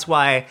 So that's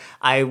why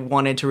I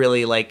wanted to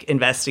really like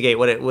investigate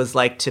what it was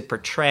like to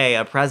portray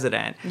a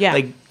president. Yeah.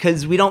 Like,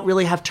 because we don't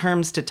really have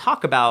terms to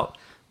talk about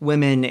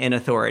women in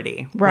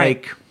authority.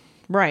 Right. Like,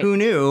 right. Who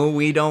knew?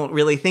 We don't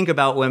really think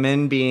about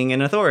women being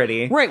in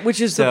authority. Right.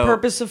 Which is the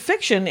purpose of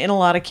fiction in a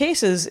lot of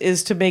cases,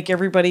 is to make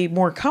everybody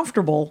more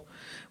comfortable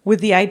with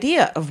the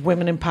idea of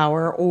women in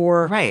power,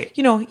 or,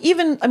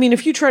 even, I mean,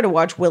 if you try to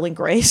watch Will and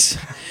Grace,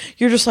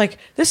 you're just like,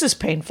 this is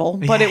painful,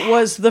 but it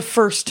was the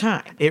first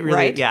time. It really,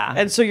 right? yeah.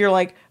 And so you're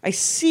like, I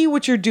see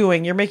what you're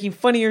doing. You're making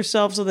fun of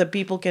yourself so that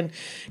people can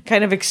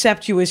kind of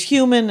accept you as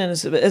human and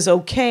as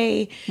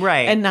okay.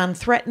 Right. And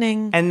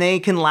non-threatening. And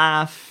they can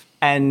laugh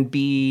and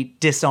be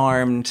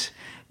disarmed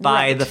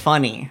by the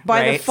funny.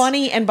 By the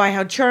funny and by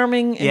how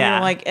charming. And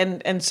you're like,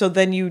 and so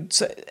then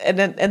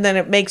and then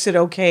it makes it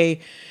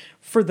okay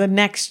for the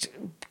next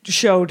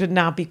show to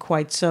not be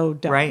quite so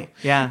dumb. Right.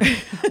 Yeah.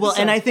 Well,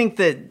 and I think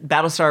that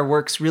Battlestar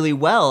works really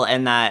well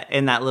in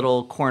that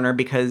little corner,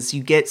 because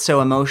you get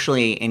so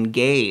emotionally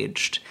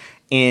engaged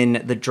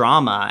in the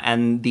drama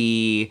and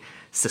the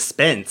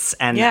suspense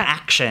and the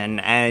action,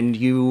 and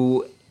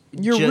you're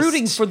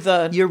rooting for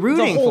the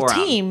whole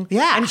team.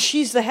 Yeah. And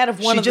she's the head of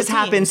one of the She just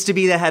happens to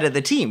be the head of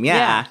the team.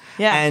 Yeah.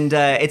 Yeah. And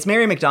it's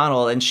Mary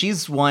McDonnell, and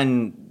she's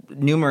won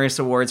numerous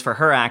awards for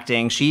her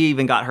acting. She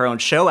even got her own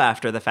show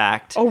after the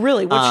fact. Oh,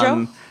 really? What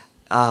show?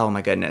 Oh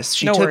my goodness.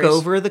 She No took worries.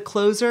 over The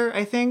Closer,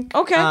 I think.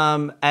 Okay.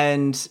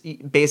 And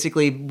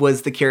basically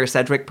was the Kira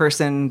Sedgwick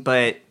person,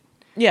 but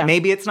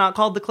maybe it's not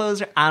called The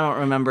Closer. I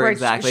don't remember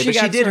exactly. But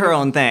she did her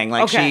own thing.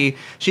 Like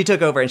she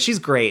took over, and she's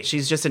great.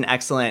 She's just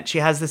she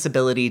has this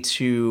ability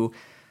to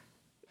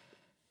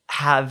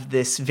have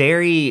this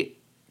very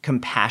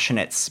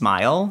compassionate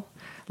smile.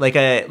 Like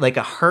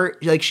a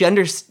hurt, like she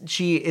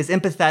is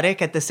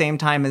empathetic at the same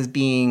time as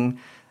being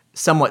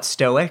somewhat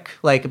stoic,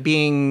 like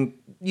being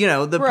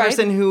the Right.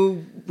 person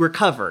who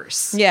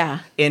recovers. Yeah.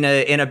 In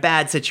a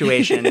bad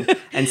situation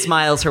and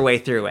smiles her way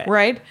through it.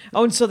 Right?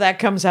 Oh, and so that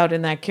comes out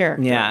in that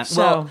character. Yeah.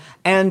 So, Well,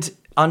 and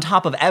on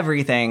top of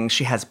everything,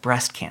 she has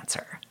breast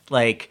cancer.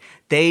 Like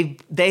they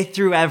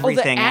threw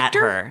everything at actor?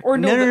 her. Or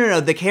no,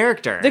 the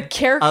character. the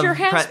character of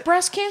has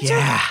breast cancer?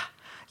 Yeah.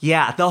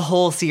 Yeah, the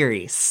whole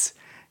series.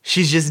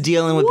 She's just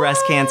dealing with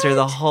breast cancer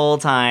the whole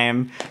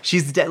time.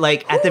 She's at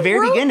the very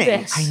wrote beginning.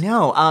 this? I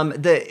know.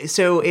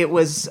 So it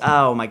was.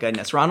 Oh my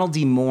goodness. Ronald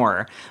D.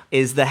 Moore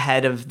is the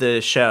head of the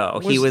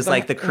show. He was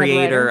the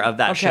creator writer? of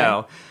that Okay.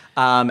 show,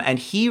 and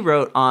he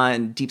wrote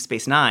on Deep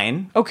Space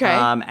Nine. Okay.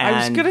 And I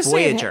was gonna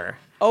say it. Voyager.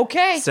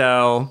 Okay.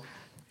 So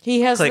he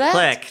has click, that.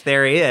 click.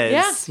 There he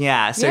is.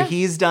 Yeah. So Yeah.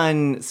 he's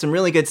done some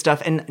really good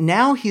stuff, and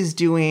now he's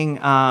doing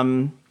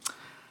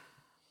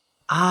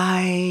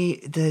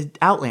the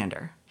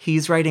Outlander.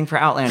 He's writing for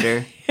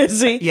Outlander. Is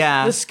he?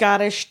 Yeah. The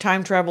Scottish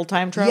time travel.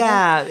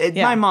 Yeah,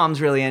 my mom's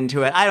really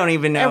into it. I don't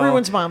even know.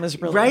 Everyone's mom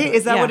is really right. into it.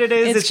 Is that Yeah. what it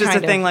is? It's just a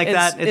kind thing of. like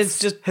that. It's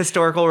just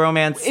historical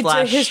romance. It's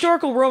a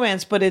historical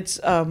romance, but it's.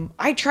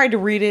 I tried to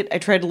read it. I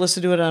tried to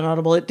listen to it on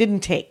Audible. It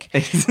didn't take.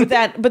 but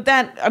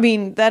that. I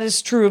mean, that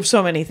is true of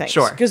so many things.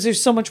 Sure. Because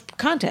there's so much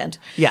content.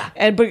 Yeah.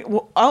 But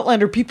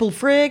Outlander, people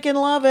freaking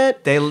love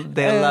it. They love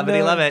it.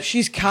 They love it.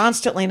 She's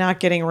constantly not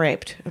getting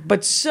raped,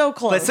 but so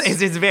close. But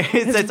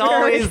it's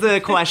always the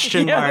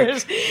question mark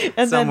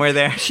and somewhere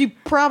then there. She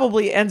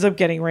probably ends up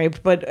getting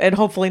raped, and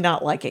hopefully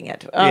not liking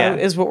it. Yeah.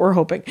 Is what we're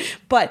hoping.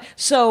 But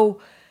so.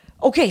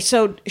 Okay,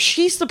 so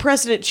she's the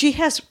president. She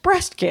has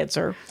breast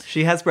cancer.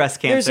 She has breast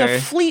cancer.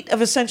 There's a fleet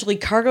of essentially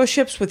cargo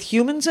ships with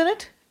humans in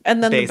it.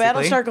 And then Basically. the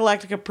Battlestar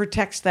Galactica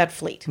protects that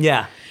fleet.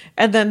 Yeah.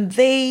 And then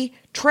they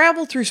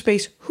travel through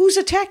space. Who's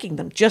attacking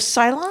them? Just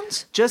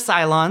Cylons? Just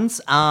Cylons.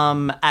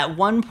 At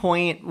one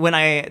point, when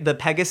the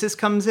Pegasus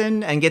comes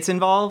in and gets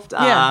involved.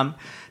 Yeah.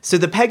 So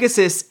the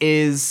Pegasus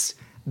is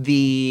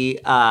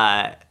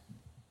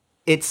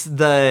it's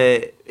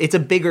a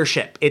bigger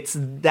ship. It's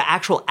the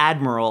actual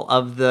admiral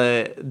of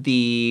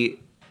the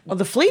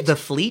Fleet? The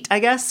fleet, I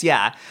guess.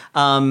 Yeah.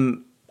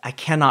 I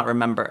cannot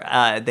remember.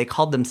 They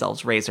called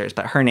themselves Razors,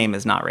 but her name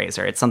is not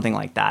Razor. It's something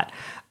like that.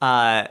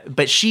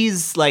 But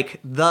she's like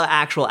the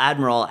actual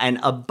admiral and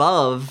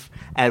above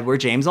Edward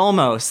James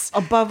Olmos.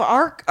 Above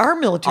our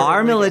military.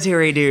 Our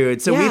military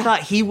dude. So we Yeah. thought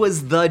he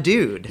was the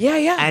dude. Yeah,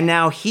 yeah. And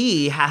now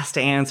he has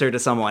to answer to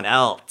someone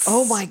else.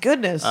 Oh my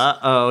goodness.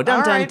 Uh-oh. Dun,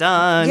 All dun, right.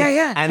 dun. Yeah,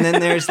 yeah. And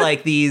then there's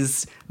like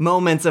these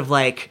moments of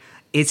like,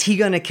 is he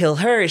going to kill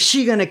her? Is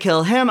she going to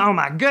kill him? Oh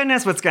my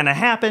goodness, what's going to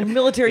happen?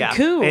 Military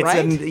coup, it's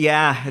right?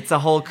 It's a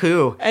whole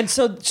coup. And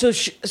so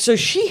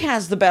she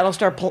has the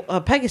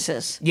Battlestar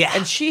Pegasus. Yeah.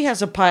 And she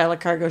has a pile of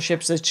cargo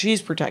ships that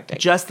she's protecting.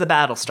 Just the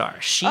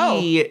Battlestar.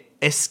 She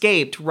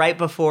escaped right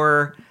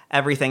before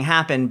everything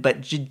happened,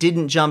 but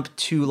didn't jump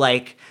to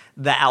like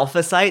the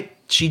Alpha site.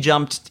 She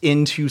jumped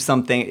into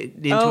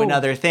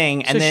another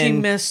thing. And so then she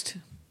missed.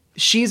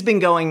 She's been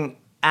going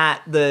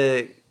at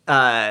the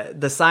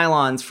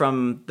Cylons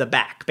from the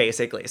back,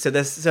 basically. So the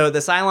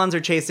Cylons are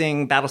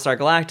chasing Battlestar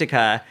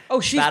Galactica.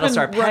 Oh, she's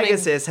Battlestar been running-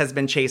 Pegasus has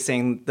been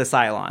chasing the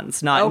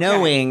Cylons, not Okay.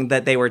 knowing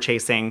that they were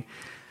chasing.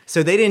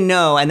 So they didn't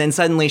know, and then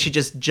suddenly she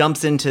just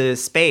jumps into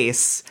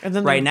space And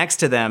then right next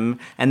to them,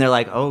 and they're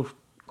like, "Oh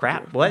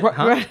crap! What?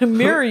 Huh?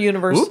 Mirror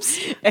universe. Oops.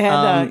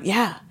 And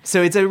yeah.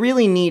 So it's a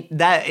really neat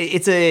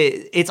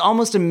it's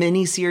almost a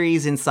mini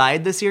series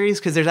inside the series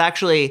because there's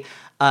actually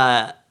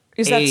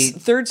Is that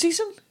third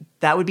season?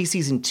 that would be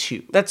season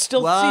 2. That's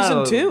still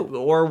season 2.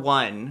 Or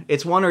 1.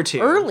 It's 1 or 2.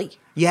 Early.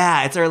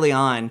 Yeah, it's early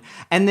on.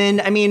 And then,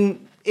 I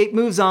mean, it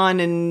moves on,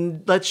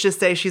 and let's just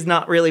say she's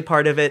not really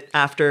part of it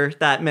after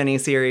that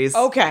mini-series.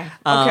 Okay.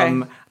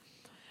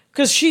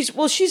 Because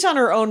she's on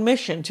her own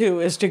mission, too,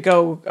 is to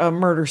go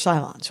murder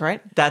Cylons,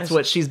 right? That's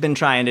what she's been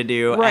trying to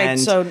do. Right, And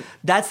so-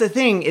 that's the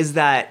thing, is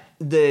that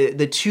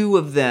the two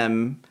of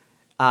them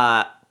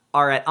are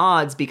at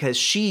odds because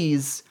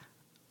she's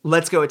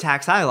let's go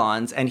attack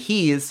Cylons, and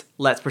he's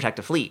let's protect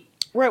a fleet.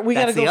 Right, we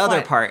got to That's go the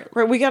other part.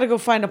 Right, we got to go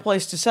find a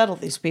place to settle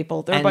these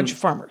people. They're a And bunch of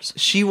farmers.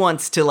 She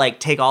wants to like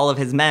take all of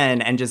his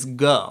men and just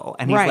go,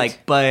 and he's Right. like,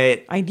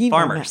 "But I need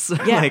farmers." My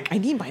men. Yeah, like, I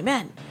need my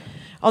men.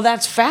 Oh,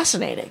 that's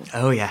fascinating.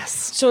 oh yes.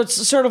 So it's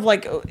sort of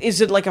like, is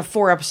it like a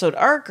 4-episode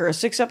arc or a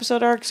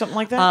 6-episode arc, something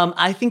like that?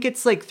 I think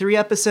it's like 3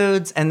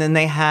 episodes, and then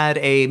they had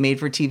a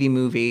made-for-TV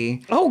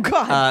movie. Oh,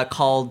 God.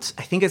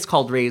 I think it's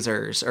called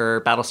Razors or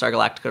Battlestar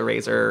Galactica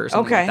Razor or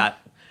something Okay. like that.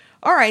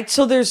 All right,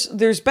 so there's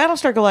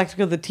Battlestar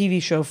Galactica, the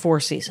TV show, 4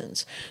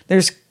 seasons.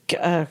 There's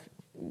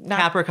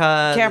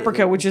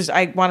Caprica, which is,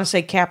 I want to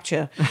say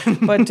Captcha,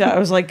 but I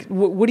was like,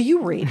 what do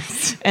you read?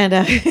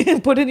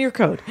 And put in your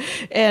code.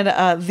 And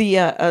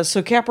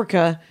so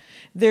Caprica,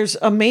 there's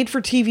a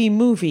made-for-TV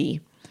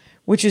movie,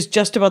 which is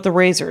just about the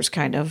Razors,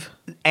 kind of.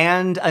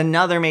 And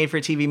another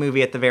made-for-TV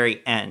movie at the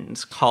very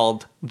end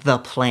called The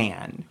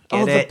Plan.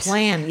 Get The it?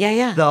 Plan. Yeah,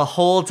 yeah. The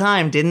whole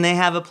time, didn't they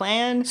have a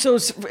plan? So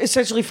it's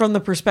essentially from the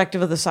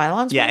perspective of the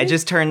Cylons? Yeah, maybe? it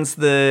just turns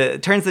the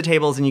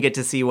tables, and you get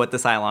to see what the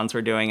Cylons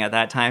were doing at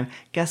that time.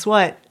 Guess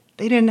what?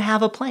 They didn't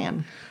have a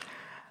plan.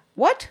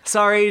 What?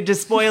 Sorry to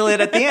spoil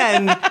it at the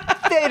end.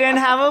 They didn't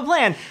have a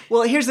plan.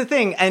 Well, here's the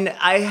thing. And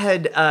I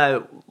had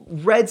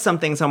read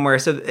something somewhere.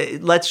 So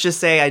let's just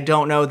say I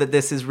don't know that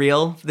this is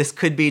real. This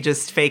could be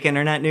just fake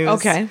internet news.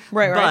 Okay.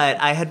 Right. But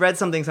I had read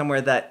something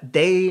somewhere that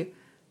they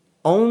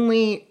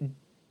only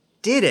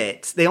did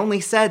it. They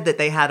only said that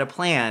they had a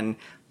plan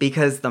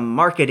because the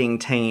marketing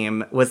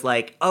team was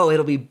like, oh,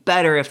 it'll be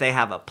better if they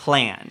have a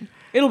plan.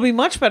 It'll be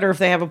much better if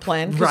they have a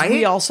plan, because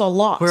we also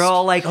lost. We're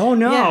all like, oh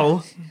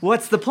no,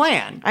 what's the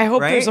plan? I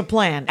hope there's a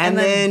plan. And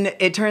then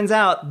it turns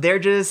out they're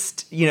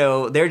just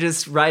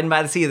riding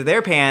by the seat of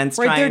their pants.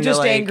 Right, they're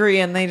just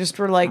angry, and they just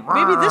were like,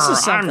 maybe this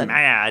is something. I'm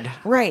mad.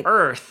 Right.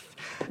 Earth.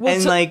 Well,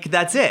 and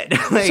that's it.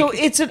 So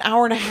it's an 1.5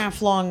 hour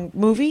long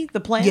movie, the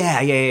plan?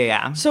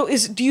 Yeah. So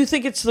do you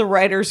think it's the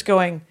writers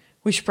going,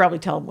 we should probably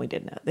tell them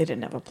they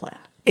didn't have a plan?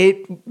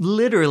 It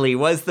literally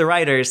was the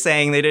writers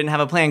saying they didn't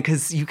have a plan,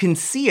 because you can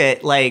see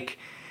it, like,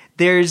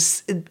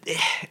 there's...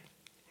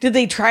 Did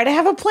they try to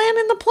have a plan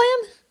in the plan?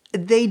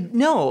 They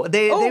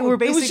were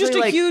basically, it was just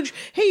a huge,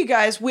 hey, you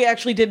guys, we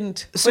actually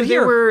didn't. So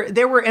there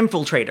were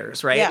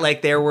infiltrators, right? Yeah.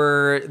 Like there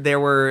were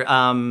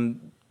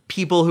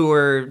people who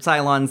were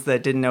Cylons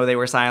that didn't know they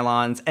were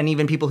Cylons, and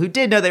even people who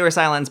did know they were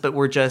Cylons but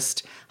were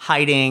just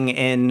hiding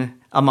in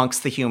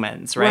amongst the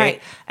humans,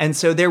 right? And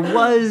so there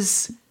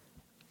was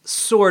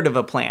sort of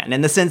a plan,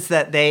 in the sense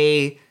that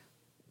they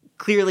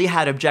clearly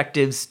had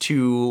objectives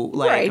to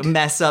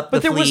mess up the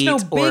fleet. But there was no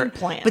big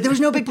plan. But there was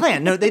no big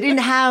plan. No, they didn't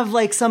have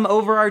like some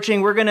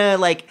overarching, we're gonna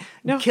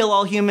kill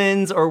all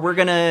humans, or we're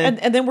gonna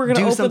and then we're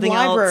gonna open something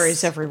libraries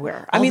else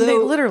everywhere. I mean, they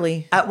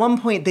literally at one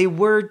point they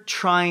were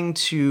trying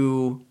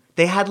to.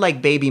 They had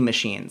like baby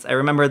machines. I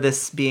remember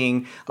this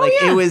being like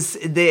it was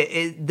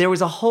there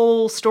was a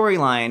whole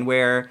storyline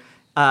where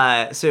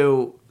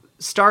so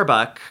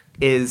Starbuck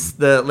is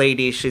the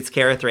lady. She's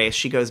Kara Thrace.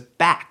 She goes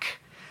back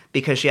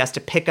because she has to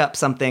pick up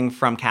something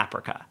from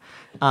Caprica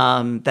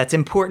that's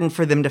important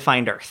for them to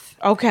find Earth.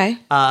 Okay.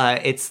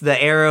 It's the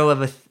arrow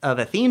of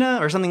Athena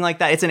or something like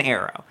that. It's an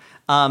arrow.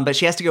 But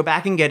she has to go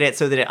back and get it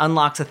so that it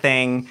unlocks a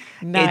thing.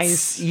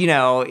 Nice.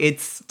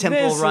 It's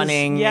temple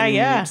running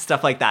and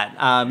stuff like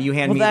that. You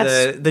hand me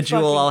the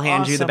jewel, I'll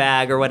hand you the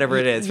bag, or whatever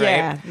it is, right?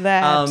 Yeah,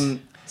 that.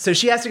 So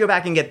she has to go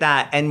back and get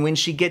that. And when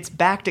she gets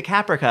back to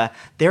Caprica,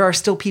 there are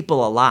still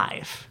people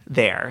alive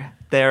there.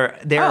 There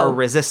are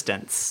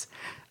resistance.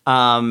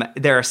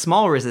 There are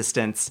small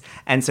resistance,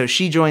 and so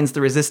she joins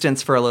the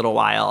resistance for a little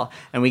while,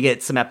 and we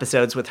get some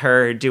episodes with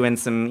her doing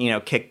some,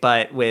 kick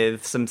butt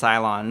with some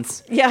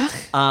Cylons. Yeah.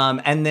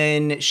 And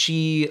then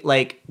she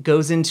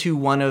goes into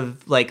one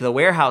of the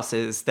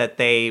warehouses that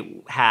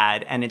they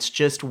had, and it's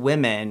just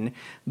women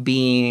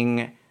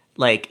being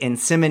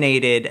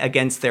inseminated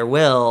against their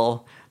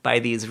will by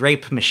these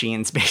rape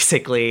machines,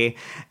 basically,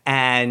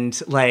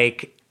 and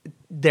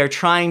they're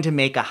trying to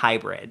make a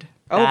hybrid.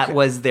 That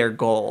was their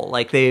goal.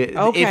 If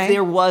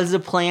there was a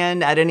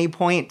plan at any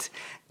point,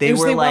 they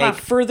want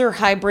to further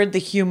hybrid the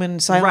human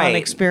Cylon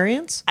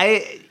experience.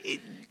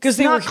 Because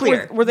they were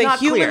clear. Were they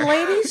human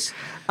ladies?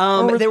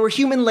 They were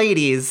human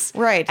ladies,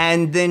 right?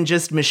 And then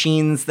just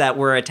machines that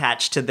were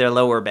attached to their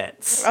lower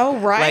bits. Oh,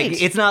 right.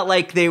 It's not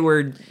like they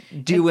were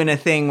doing a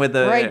thing with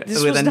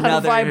This was another,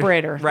 not a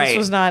vibrator. Right. This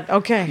was not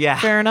okay. Yeah,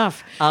 fair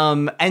enough.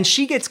 And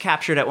she gets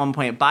captured at one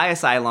point by a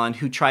Cylon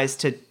who tries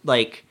to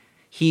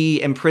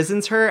he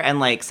imprisons her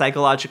and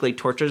psychologically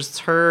tortures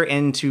her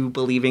into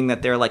believing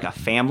that they're a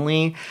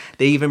family.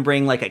 They even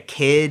bring a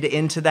kid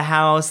into the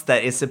house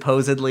that is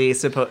supposedly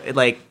supposed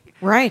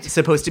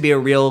to be a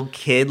real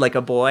kid, like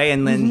a boy,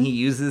 and then he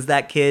uses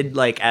that kid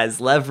as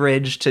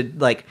leverage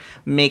to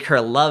make her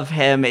love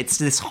him. It's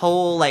this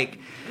whole weird.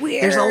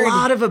 There's a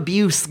lot of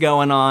abuse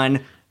going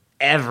on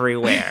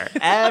everywhere.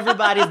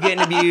 Everybody's getting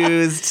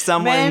abused.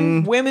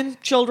 Men, women,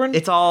 children.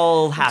 It's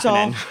all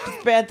happening.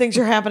 Bad things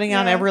are happening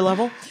on every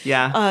level.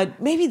 Yeah.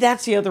 Maybe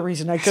that's the other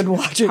reason I couldn't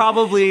watch it.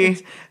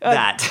 Probably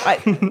that.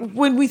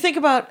 When we think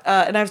about,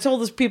 and I've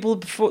told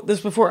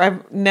this before,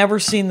 I've never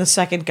seen the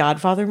second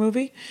Godfather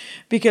movie,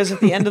 because at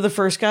the end of the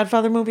first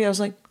Godfather movie, I was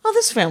like, oh,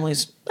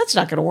 that's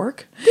not going to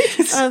work. They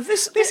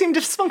seem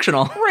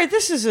dysfunctional. Right.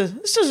 This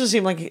doesn't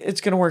seem like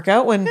it's going to work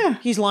out when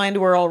he's lying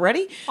to her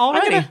already. I'm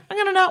going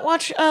to not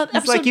watch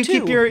it's episode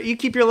 2. You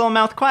keep your little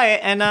mouth quiet,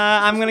 and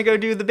I'm going to go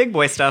do the big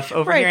boy stuff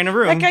over here in a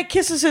room. That guy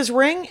kisses his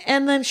ring,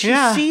 and then she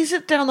sees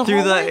it down the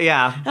hallway.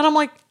 And I'm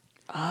like,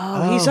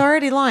 he's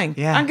already lying.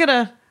 Yeah. I'm going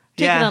to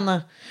take it on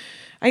the...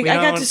 I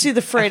got to see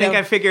the Fredo. I think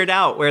I figured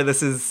out where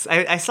this is.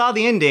 I saw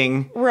the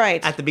ending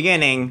at the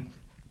beginning.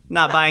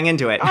 Not buying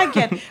into it.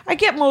 I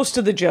get most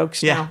of the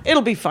jokes now.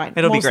 It'll be fine.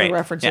 It'll most be great. Of the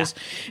references.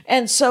 Yeah.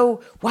 And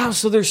so,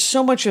 so there's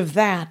so much of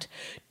that.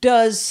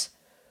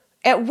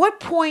 At what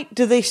point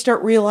do they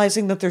start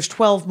realizing that there's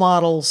 12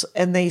 models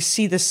and they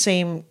see the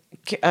same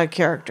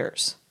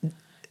characters?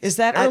 Is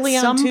that early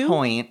on too? At some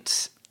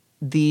point,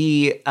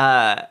 the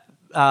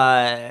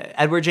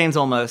Edward James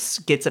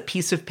Olmos gets a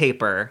piece of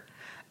paper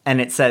and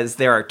it says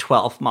there are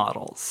 12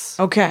 models.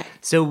 Okay.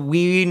 So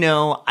we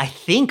know, I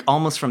think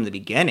almost from the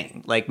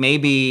beginning,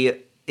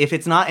 maybe if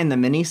it's not in the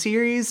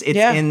miniseries, it's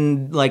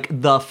in like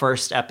the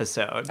first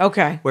episode.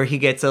 Okay. Where he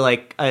gets a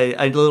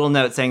little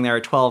note saying there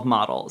are 12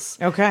 models.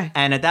 Okay.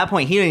 And at that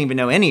point, he didn't even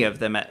know any of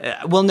them.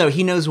 Well, no,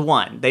 he knows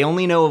one. They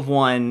only know of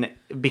one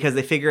because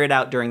they figure it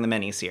out during the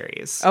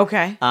miniseries.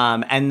 Okay.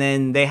 And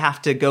then they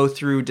have to go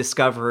through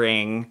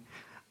discovering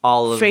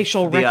all of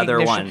facial the other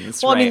recognition.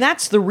 ones. Well, right? I mean,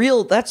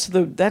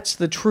 that's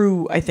the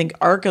true, I think,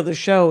 arc of the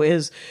show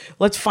is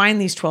let's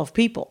find these 12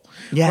 people.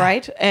 Yeah.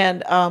 Right.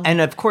 And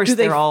of course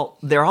they're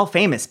all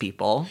famous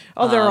people.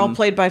 Oh, they're all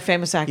played by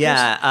famous actors.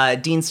 Yeah.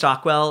 Dean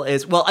Stockwell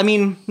is, well, I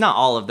mean, not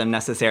all of them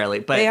necessarily,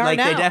 but they they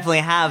now. definitely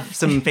have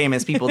some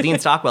famous people. Dean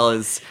Stockwell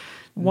is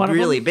one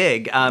really of them?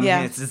 big.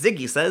 Yeah. It's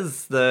Ziggy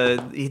says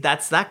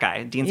that's that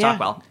guy, Dean Yeah.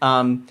 Stockwell,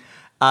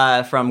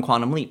 from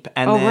Quantum Leap.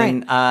 And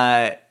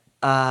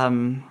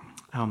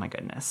oh my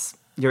goodness.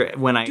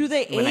 When I Do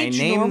they age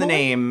name normally? the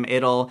name,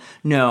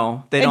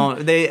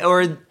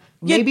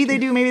 maybe they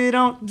do, maybe they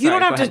don't. You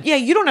don't have to. Yeah,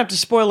 you don't have to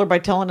spoiler by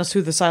telling us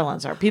who the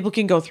Cylons are. People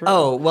can go through.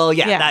 Oh, well,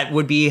 yeah, Yeah. that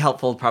would be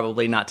helpful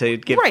probably not to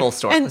give Right. full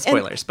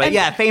spoilers. But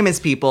yeah, famous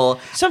people.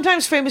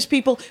 Sometimes famous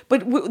people,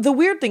 but the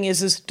weird thing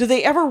is do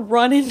they ever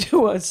run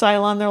into a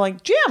Cylon? They're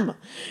like, Jim.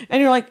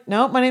 And you're like,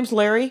 no, my name's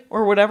Larry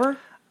or whatever.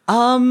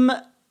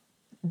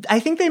 I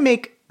think they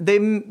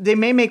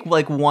may make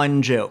like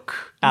one joke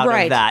out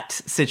Right. of that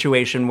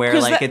situation where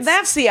Because like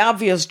that's the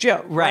obvious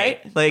joke, right?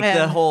 Like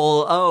the And-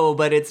 whole,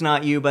 but it's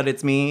not you, but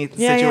it's me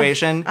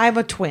situation. I'm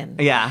a twin.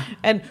 Yeah.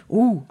 And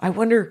I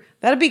wonder,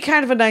 that'd be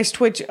kind of a nice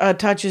touch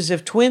as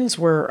if twins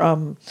were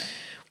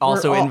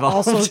Also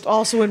involved.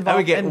 Also involved. That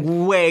would get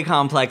way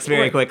complex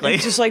very quickly.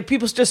 It's just like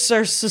people just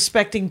start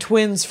suspecting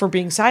twins for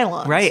being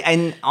Cylons. Right,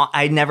 and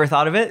I never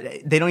thought of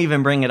it. They don't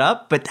even bring it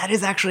up, but that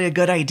is actually a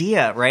good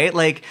idea, right?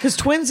 Like, because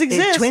twins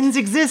exist. Twins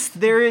exist.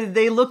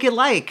 They look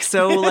alike.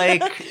 So,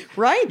 like,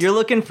 Right. You're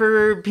looking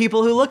for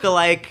people who look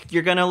alike.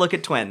 You're gonna look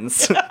at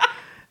twins.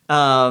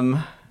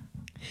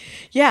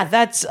 Yeah,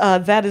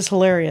 that is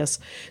hilarious.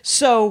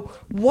 So,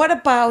 what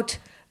about?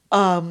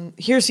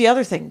 Here's the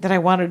other thing that I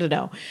wanted to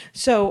know.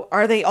 So,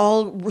 are they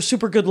all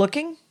super good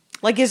looking?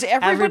 Like, is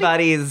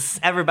everybody's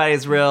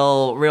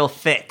real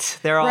fit.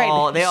 They Right.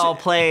 all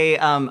play.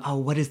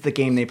 What is the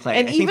game they play?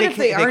 And I think even if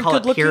they aren't call it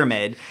good-looking?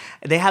 Pyramid.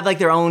 They have like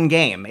their own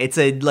game. It's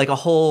a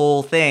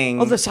whole thing.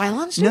 Oh, the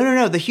Cylons do?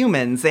 No. The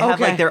humans. They have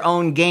Okay. like their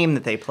own game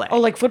that they play. Oh,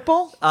 like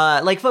football?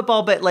 Like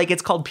football, but like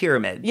it's called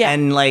Pyramid. Yeah.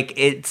 And like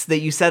it's that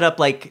you set up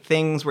like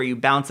things where you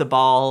bounce a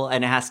ball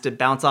and it has to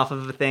bounce off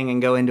of a thing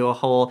and go into a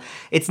hole.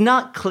 It's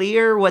not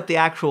clear what the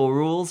actual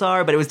rules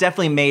are, but it was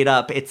definitely made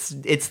up. It's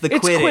the Quidditch.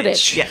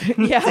 Quidditch.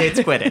 Yeah. Yeah. It's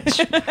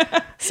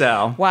Quidditch.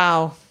 So.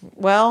 Wow.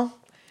 Well,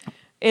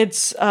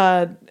 it's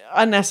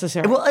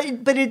unnecessary. Well,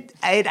 but it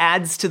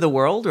adds to the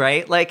world,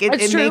 right? Like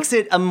it true. makes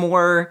it a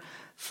more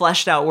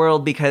fleshed out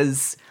world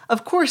because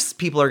of course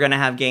people are going to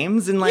have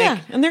games and like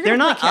and they're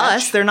not play catch.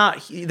 us, they're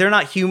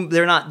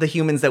not the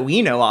humans that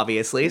we know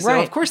obviously. So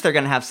Right. of course they're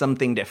going to have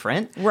something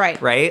different. Right.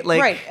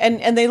 Like right.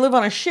 And they live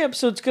on a ship,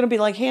 so it's going to be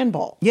like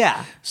handball.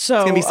 yeah. So,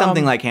 it's going to be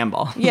something like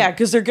handball. Yeah,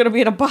 because they're going to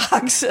be in a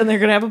box and they're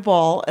going to have a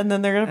ball and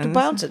then they're going to have to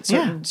bounce it.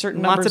 Certain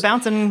Lots numbers. of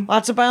bouncing.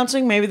 Lots of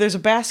bouncing. Maybe there's a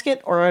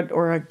basket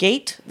or a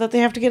gate that they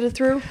have to get it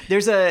through.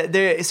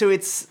 So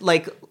it's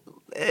like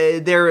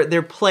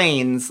they're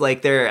planes,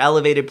 like they're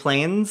elevated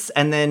planes,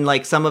 and then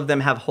like some of them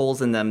have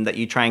holes in them that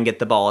you try and get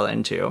the ball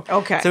into.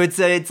 Okay. So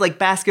it's like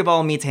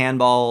basketball meets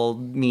handball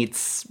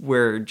meets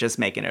we're just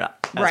making it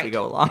up as we Right.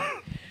 go along.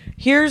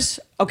 Here's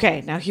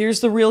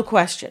the real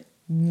question.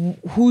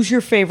 Who's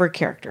your favorite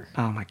character?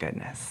 Oh my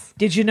goodness.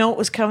 Did you know it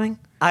was coming?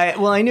 I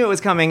knew it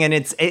was coming, and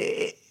it's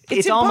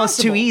almost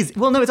too impossible. easy.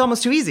 Well, no, it's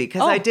almost too easy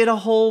because I did a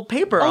whole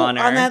paper on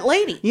her. On that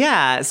lady.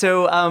 Yeah.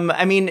 So,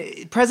 I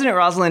mean, President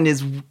Rosalind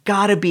is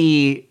gotta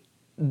be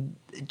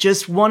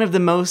just one of the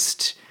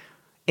most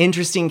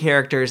interesting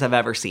characters I've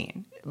ever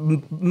seen.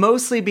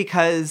 Mostly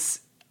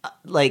because,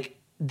 like,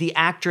 the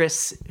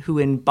actress who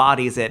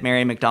embodies it,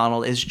 Mary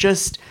McDonnell, is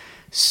just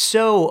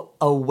so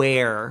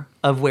aware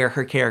of where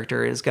her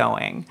character is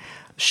going.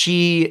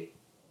 She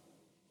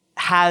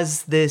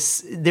has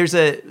this there's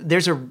a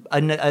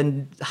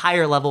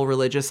higher level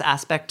religious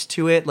aspect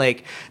to it.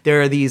 Like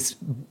there are these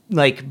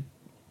like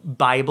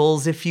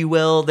Bibles, if you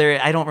will.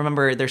 I don't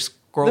remember, they're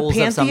scrolls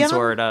of some Pantheon?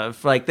 sort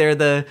of like they're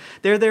their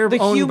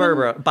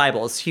own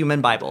Bibles,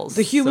 human Bibles.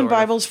 The human sort of.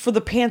 Bibles for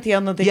the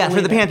pantheon that they Yeah, for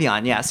believe the in.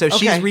 Pantheon, yeah. So Okay.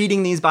 she's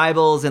reading these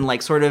Bibles and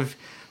like sort of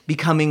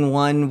becoming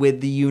one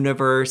with the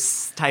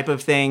universe type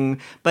of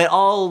thing, but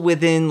all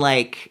within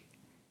like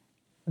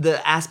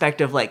the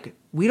aspect of like,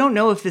 we don't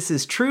know if this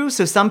is true.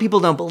 So some people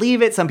don't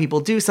believe it. Some people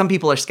do. Some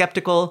people are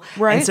skeptical.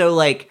 Right. And so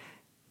like,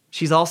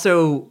 she's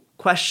also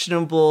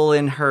questionable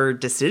in her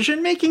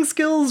decision-making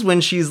skills when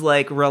she's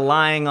like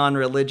relying on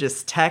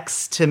religious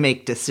texts to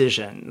make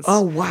decisions.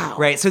 Oh, wow.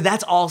 Right. So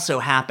that's also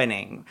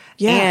happening.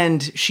 Yeah.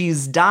 And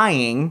she's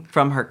dying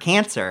from her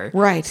cancer.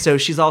 Right. So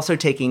she's also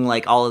taking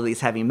like all of these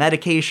heavy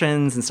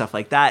medications and stuff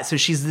like that. So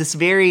she's this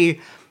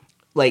very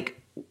like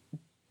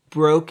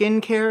broken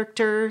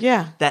character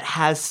that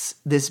has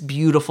this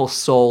beautiful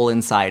soul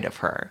inside of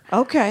her.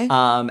 Okay.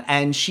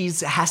 And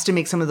has to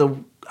make some of the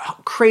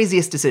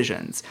craziest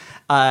decisions.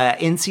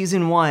 In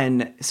season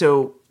 1,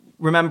 so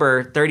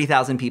remember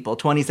 30,000 people,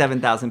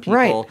 27,000 people.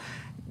 Right.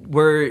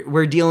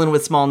 We're dealing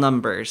with small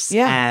numbers.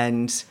 Yeah.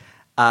 And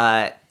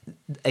a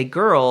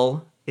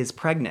girl is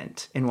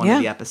pregnant in one of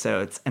the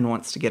episodes and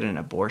wants to get an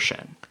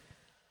abortion.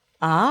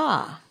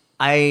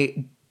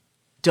 I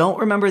don't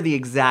remember the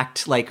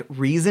exact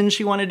reason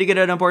she wanted to get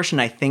an abortion.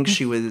 I think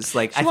she was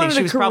I think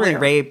she was probably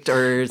raped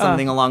or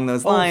something along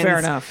those lines. Fair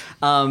enough.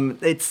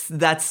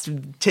 That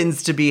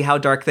tends to be how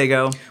dark they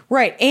go.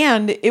 Right.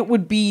 And it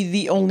would be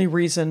the only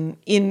reason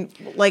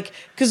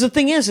because the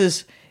thing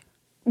is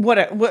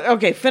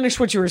okay, finish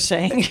what you were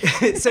saying.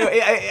 So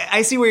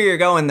I see where you're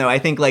going, though. I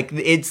think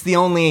it's the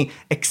only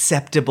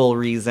acceptable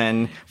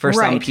reason for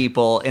some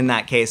people in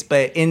that case.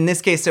 But in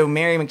this case, so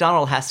Mary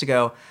McDonnell has to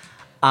go,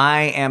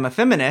 I am a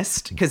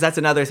feminist, because that's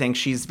another thing.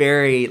 She's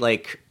very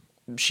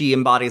she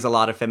embodies a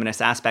lot of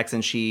feminist aspects,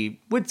 and she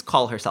would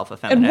call herself a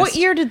feminist. And what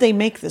year did they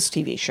make this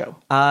TV show?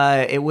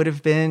 It would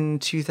have been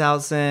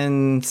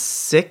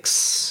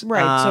 2006.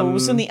 Right, so it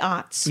was in the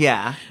aughts.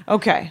 Yeah.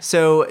 Okay.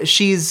 So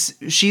she's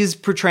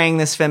portraying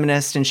this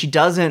feminist, and she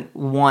doesn't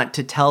want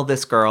to tell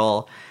this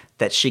girl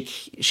that she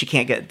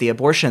can't get the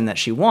abortion that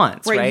she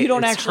wants. Right. You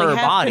don't it's actually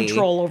have body.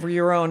 Control over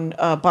your own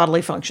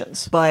bodily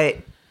functions.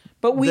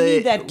 But we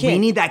need that kid. We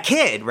need that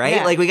kid, right?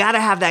 Yeah. We got to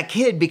have that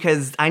kid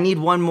because I need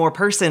one more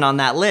person on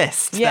that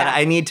list that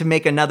I need to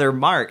make another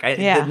mark.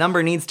 The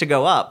number needs to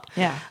go up.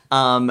 Yeah.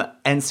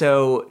 And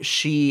so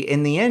she,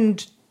 in the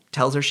end,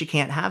 tells her she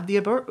can't have the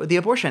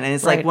abortion. And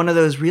it's one of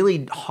those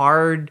really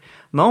hard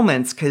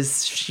moments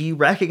because she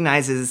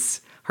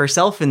recognizes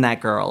herself in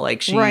that girl.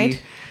 Right.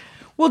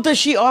 Well, does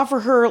she offer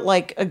her a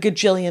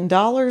gajillion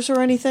dollars or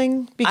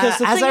anything? Because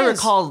as I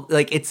recall,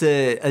 it's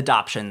a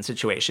adoption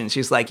situation.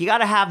 She's like, you got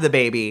to have the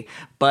baby,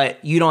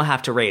 but you don't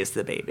have to raise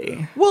the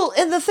baby. Well,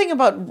 and the thing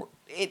about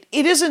it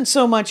isn't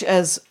so much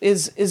as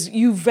is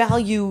you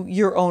value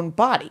your own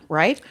body,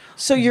 right?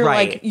 So you're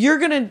you're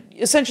gonna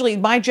essentially.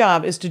 My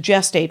job is to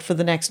gestate for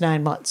the next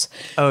 9 months.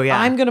 Oh yeah,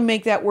 I'm gonna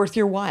make that worth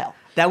your while.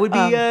 That would be,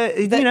 that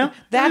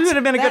would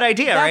have been a good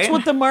idea, right? That's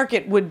what the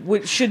market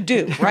should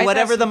do, right?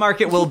 Whatever the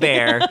market will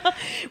bear.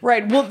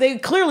 Right. Well, they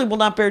clearly will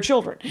not bear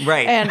children.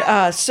 Right. And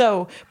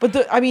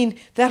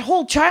that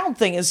whole child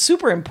thing is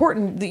super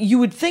important. You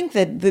would think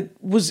that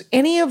was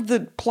any of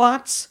the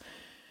plots,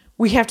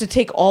 we have to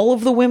take all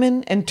of the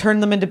women and turn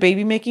them into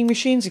baby making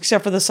machines,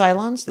 except for the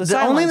Cylons.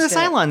 Only the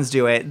Cylons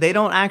do it. They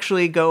don't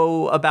actually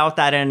go about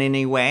that in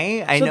any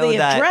way. I know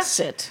that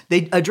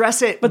they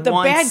address it, but the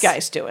bad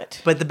guys do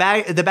it. But the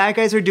bad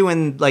guys are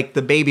doing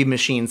the baby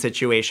machine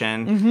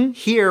situation. Mm-hmm.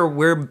 Here,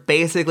 we're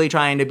basically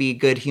trying to be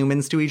good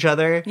humans to each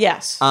other.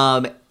 Yes.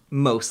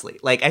 Mostly,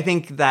 I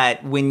think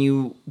that when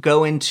you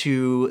go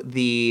into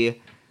the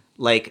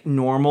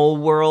normal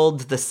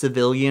world, the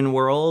civilian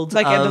world.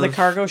 Onto the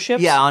cargo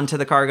ships? Yeah, onto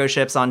the cargo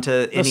ships,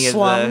 onto any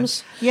slums.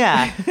 of the...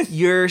 Yeah,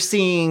 you're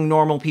seeing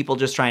normal people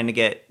just trying to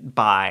get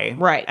by.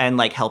 Right. And,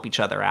 help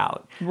each other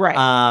out.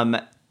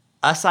 Right.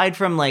 Aside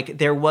from,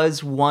 there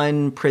was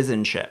one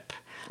prison ship.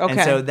 Okay.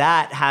 And so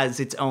that has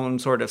its own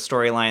sort of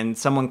storyline.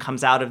 Someone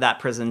comes out of that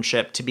prison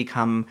ship to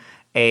become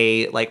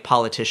a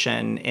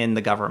politician in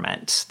the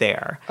government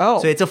there. Oh.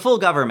 So it's a full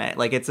government.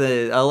 It's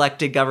a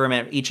elected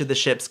government. Each of the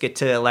ships get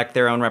to elect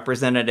their own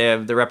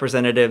representative. The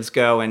representatives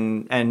go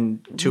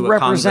and to a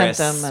represent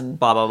Congress, them and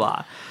blah blah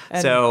blah.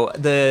 So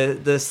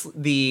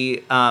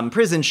the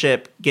prison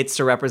ship gets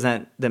to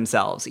represent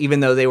themselves,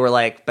 even though they were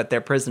but they're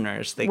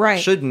prisoners. They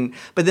shouldn't.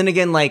 But then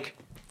again,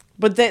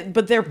 But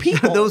they're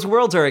people. Those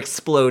worlds are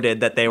exploded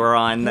that they were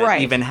on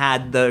that even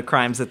had the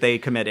crimes that they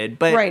committed.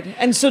 But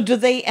And so do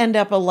they end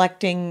up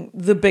electing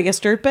the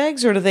biggest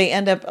dirtbags, or do they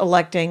end up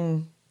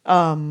electing...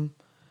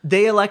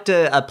 They elect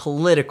a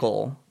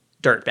political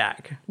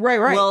dirtbag. Right.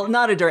 Well,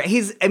 not a dirt...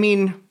 He's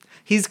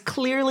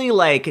clearly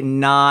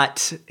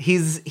not...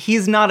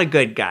 He's not a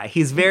good guy.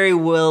 He's very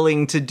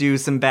willing to do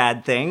some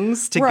bad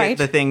things to get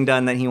the thing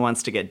done that he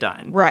wants to get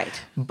done.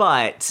 Right.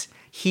 But...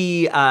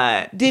 He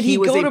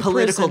was a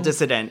political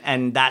dissident,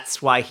 and that's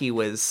why he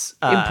was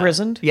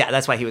imprisoned. Yeah,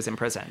 that's why he was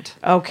imprisoned.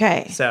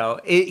 Okay, so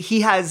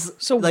he has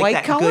white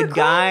that collar good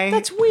guy.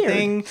 That's weird.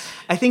 Thing.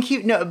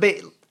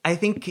 I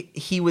think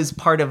he was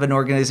part of an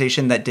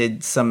organization that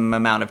did some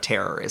amount of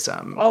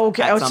terrorism. Oh,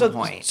 okay. At some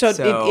point. So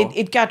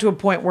it got to a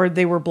point where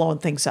they were blowing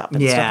things up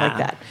and stuff like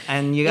that.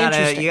 And you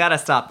gotta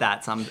stop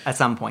that at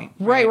some point.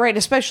 Right.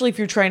 Especially if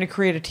you're trying to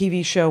create a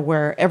TV show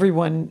where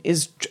everyone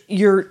is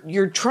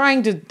you're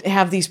trying to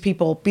have these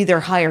people be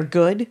their higher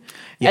good,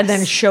 and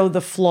then show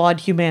the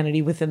flawed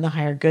humanity within the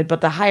higher good.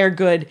 But the higher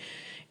good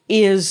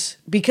is,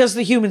 because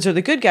the humans are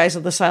the good guys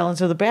and the Cylons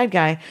are the bad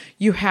guy,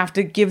 you have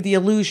to give the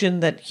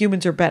illusion that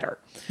humans are better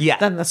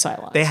than the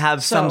Cylons. They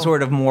have some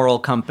sort of moral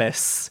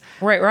compass.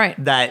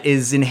 Right. That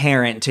is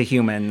inherent to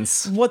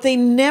humans. What they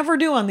never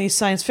do on these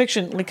science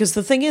fiction, because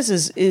the thing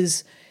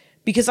is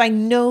because I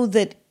know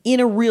that in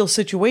a real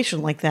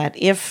situation like that,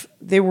 if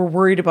they were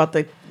worried about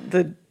the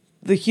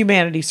the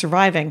humanity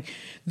surviving,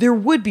 there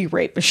would be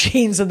rape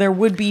machines and there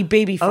would be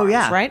baby farms,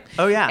 right?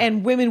 Oh, yeah.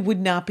 And women would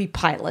not be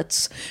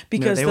pilots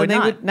because they then would they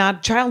not. would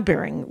not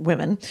childbearing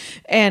women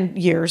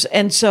and years.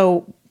 And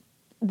so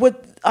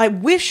what I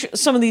wish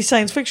some of these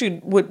science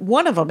fiction would,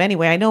 one of them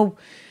anyway, I know,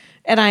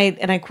 and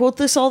I quote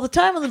this all the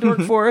time in the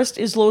Dork Forest,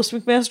 is Lois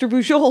McMaster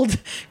Bujold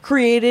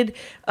created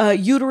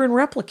uterine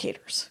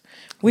replicators,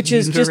 which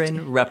is just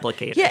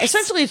replicators. Yeah,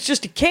 essentially it's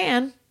just a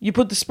can. You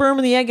put the sperm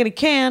and the egg in a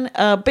can,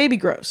 baby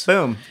grows.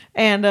 Boom.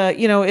 And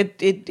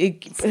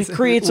it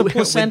creates a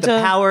placenta. With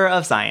the power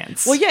of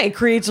science. Well, yeah, it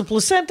creates a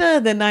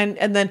placenta.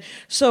 And then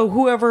so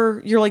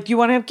whoever you're like, do you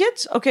want to have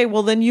kids? Okay,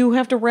 well then you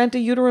have to rent a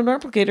uterine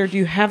replicator. Do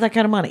you have that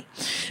kind of money?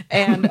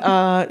 And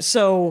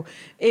so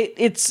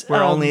it's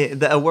we're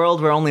a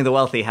world where only the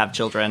wealthy have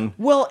children.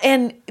 Well,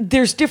 and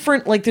there's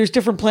different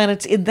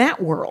planets in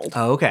that world.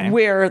 Oh, okay.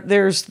 Where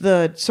there's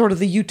the sort of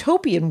the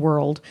utopian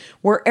world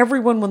where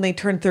everyone when they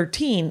turn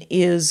 13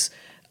 is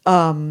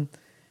not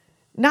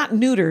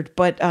neutered,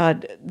 but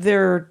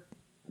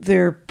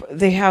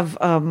they have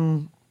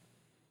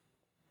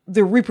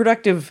their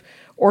reproductive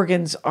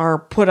organs are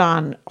put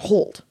on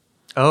hold.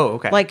 Oh,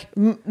 okay. Like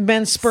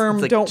men's sperm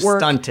like don't work.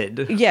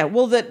 Stunted. Yeah.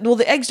 Well,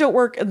 the eggs don't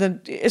work, and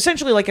then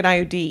essentially like an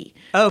IUD,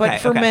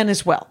 but for men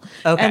as well.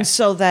 Okay. And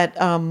so that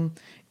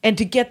and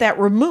to get that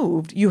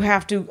removed, you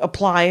have to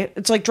apply.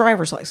 It's like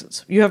driver's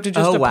license. You have to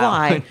just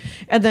apply, wow.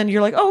 and then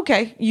you're like, oh,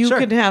 okay, you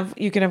can have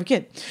a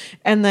kid,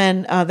 and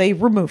then they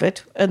remove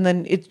it, and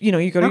then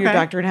you go to your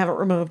doctor and have it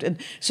removed, and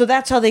so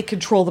that's how they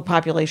control the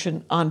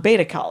population on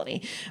Beta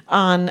Colony.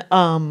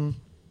 On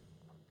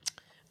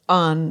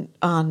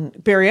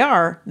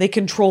Barrier, they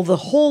control the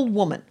whole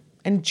woman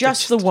and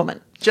just the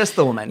woman. Just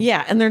the woman.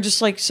 Yeah, and they're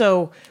just like,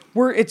 so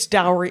it's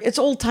dowry. It's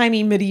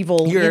old-timey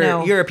medieval,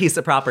 You're a piece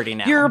of property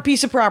now. You're a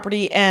piece of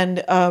property,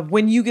 and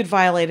when you get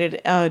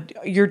violated,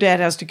 your dad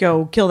has to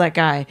go kill that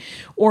guy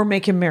or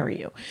make him marry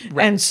you.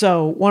 Right. And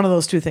so one of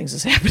those two things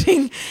is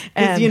happening.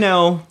 And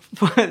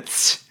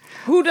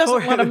who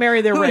doesn't want to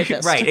marry their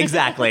rapist? Right,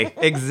 exactly.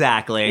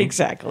 Exactly.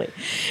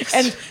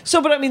 And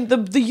so, but I mean,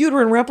 the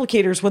uterine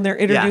replicators, when they're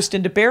introduced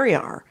into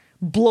Barrier,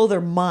 blow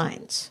their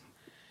minds.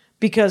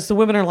 Because the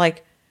women are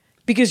like,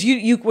 because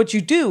you what you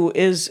do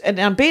is, and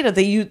on Beta,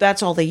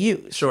 that's all they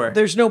use. Sure.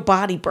 There's no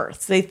body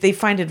birth. They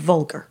find it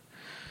vulgar.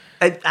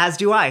 As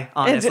do I,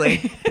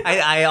 honestly.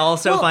 I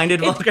also find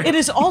it vulgar. It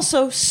is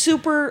also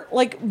super,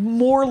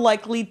 more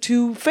likely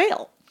to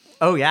fail.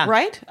 Oh, yeah.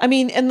 Right? I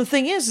mean, and the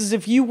thing is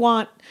if you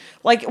want,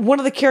 one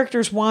of the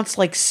characters wants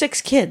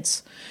 6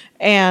 kids.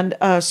 And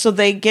so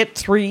they get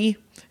 3,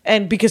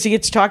 and because he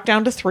gets talked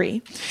down to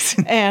 3,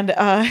 and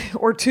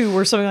or 2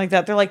 or something like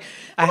that. They're like,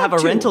 I have a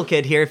 2? Rental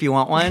kid here if you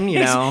want one,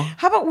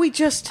 How about we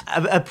just...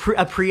 A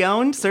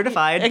pre-owned,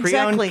 certified,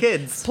 pre-owned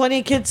kids. Plenty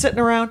of kids sitting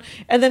around.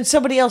 And then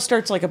somebody else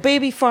starts a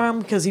baby farm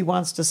because he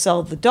wants to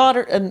sell the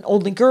daughter and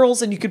only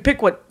girls. And you could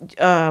pick what...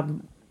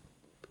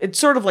 it's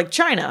sort of like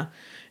China.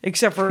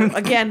 Except for,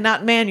 again,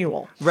 not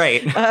manual.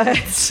 Right.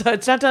 So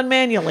it's not done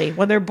manually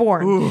when they're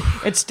born. Ooh.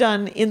 It's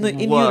done in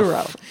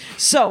utero.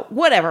 So,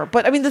 whatever.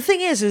 But, I mean, the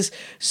thing is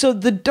so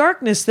the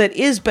darkness that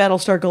is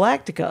Battlestar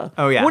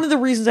Galactica, one of the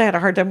reasons I had a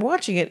hard time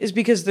watching it is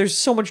because there's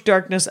so much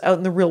darkness out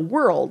in the real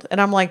world.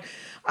 And I'm like,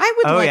 I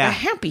would a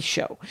happy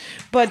show.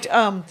 But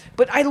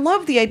I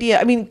love the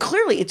idea. I mean,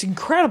 clearly it's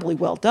incredibly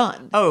well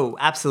done. Oh,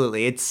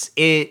 absolutely.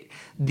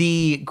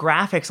 The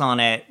graphics on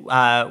it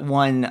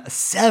won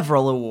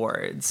several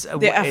awards. The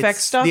FX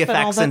stuff, the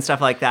effects and stuff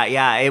like that.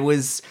 Yeah, it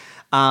was.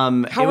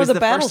 How are the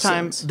battle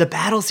scenes? The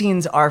battle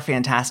scenes are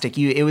fantastic.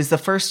 It was the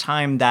first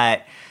time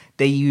that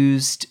they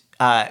used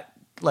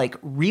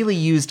really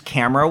used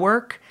camera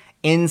work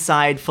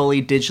inside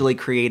fully digitally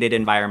created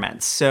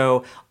environments.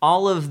 So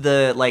all of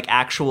the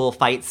actual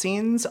fight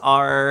scenes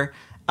are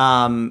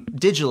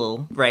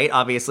digital, right?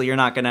 Obviously, you're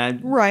not gonna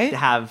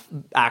have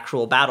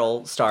actual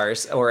battle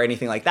stars or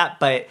anything like that,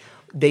 but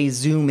they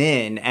zoom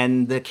in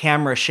and the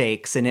camera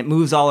shakes and it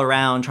moves all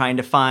around trying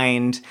to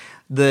find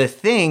the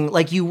thing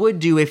like you would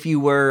do if you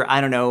were,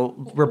 I don't know,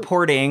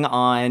 reporting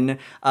on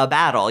a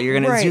battle. You're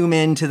gonna zoom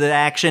into the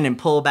action and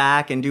pull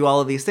back and do all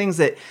of these things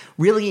that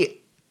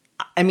really,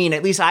 I mean,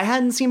 at least I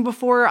hadn't seen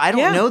before. I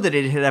don't know that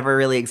it had ever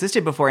really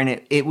existed before, and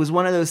it was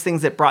one of those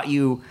things that brought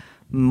you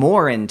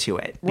more into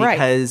it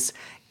because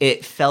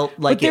it felt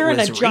like it was real. But they're in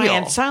a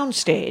giant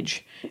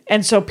soundstage,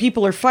 and so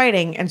people are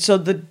fighting, and so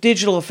the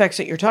digital effects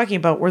that you're talking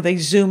about, where they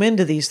zoom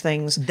into these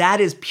things, that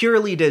is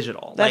purely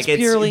digital. That's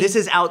purely. This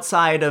is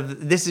outside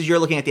of. This is you're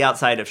looking at the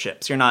outside of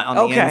ships. You're not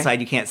on the inside.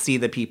 You can't see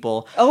the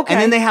people. Okay.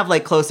 And then they have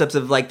close-ups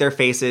of their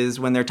faces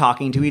when they're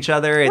talking to each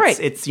other.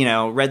 It's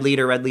red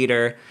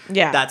leader,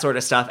 that sort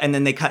of stuff. And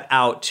then they cut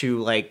out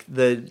to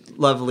the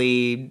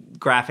lovely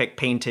graphic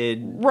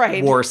painted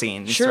war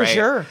scenes.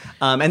 Sure.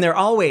 And they're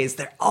always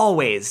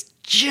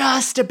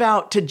just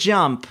about to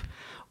jump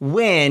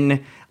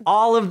when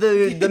all of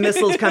the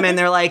missiles come in.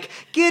 They're like,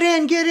 get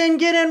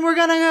in, we're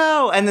gonna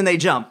go. And then they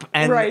jump.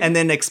 And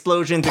then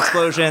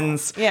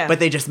explosions. Yeah. But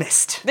they just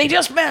missed.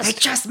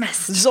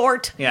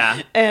 Zort.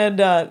 Yeah. And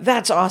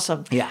that's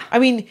awesome. Yeah. I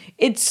mean,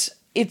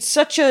 it's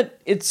such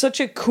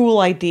a cool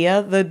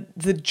idea.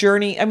 The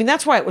journey. I mean,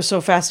 that's why it was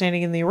so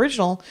fascinating in the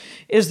original.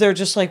 Is they're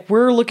just like,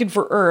 we're looking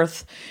for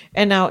Earth,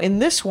 and now in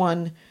this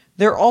one,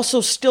 they're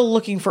also still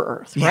looking for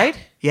Earth, right?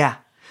 Yeah.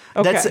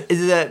 Okay.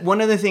 That's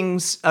one of the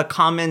things, a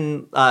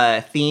common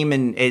theme,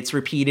 and it's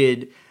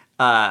repeated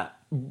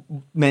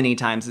many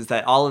times, is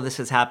that all of this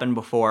has happened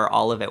before,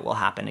 all of it will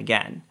happen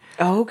again.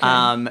 Oh,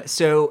 okay.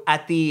 So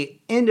at the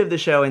end of the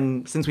show,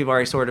 and since we've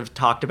already sort of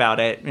talked about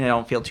it, and I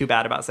don't feel too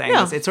bad about saying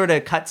this, it sort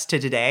of cuts to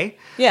today.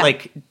 Yeah.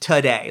 Like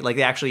today. Like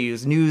they actually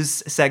use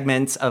news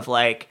segments of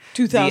like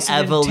 2010.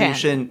 the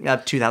evolution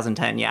of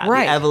 2010. Yeah.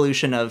 Right. The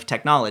evolution of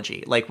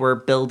technology. Like we're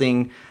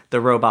building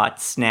the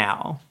robots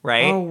now,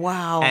 right? Oh,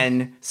 wow.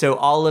 And so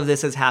all of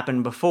this has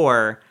happened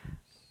before.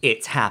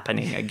 It's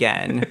happening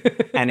again.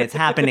 And it's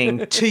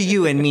happening to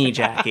you and me,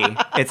 Jackie.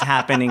 It's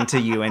happening to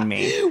you and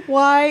me.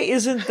 Why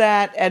isn't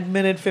that at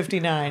minute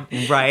 59?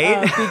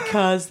 Right?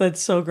 Because that's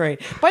so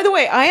great. By the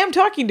way, I am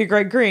talking to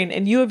Greg Green,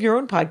 and you have your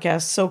own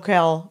podcast,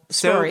 SoCal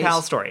Stories.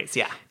 SoCal Stories,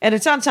 yeah. And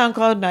it's on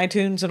SoundCloud and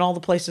iTunes and all the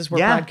places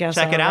where podcasts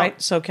check are, it out. right?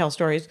 SoCal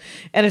Stories.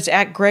 And it's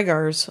at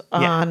Gregars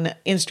on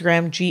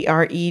Instagram,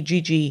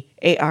 GREGGARZ.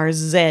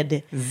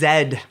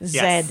 Zed.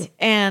 Zed.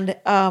 And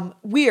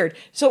weird.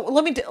 So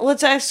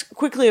let's ask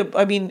quickly,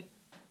 I mean,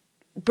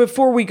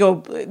 before we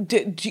go,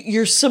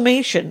 your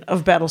summation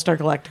of Battlestar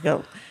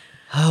Galactica.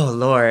 Oh,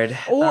 Lord.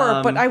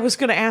 But I was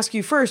going to ask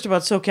you first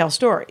about SoCal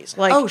Stories.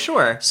 Like, oh,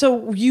 sure.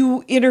 So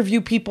you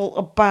interview people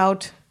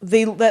about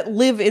that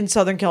live in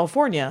Southern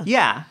California.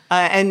 Yeah.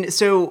 And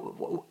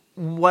so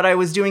what I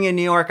was doing in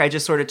New York, I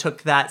just sort of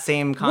took that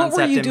same concept.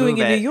 What were you and doing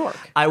moved in it. New York?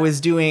 I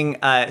was doing,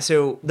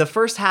 so the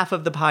first half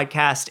of the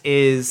podcast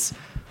is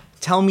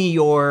tell me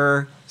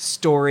your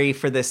story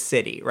for this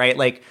city, right?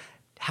 Like,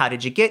 how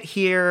did you get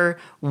here?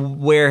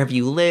 Where have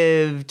you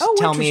lived? Oh,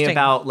 tell me interesting.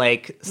 about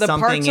like The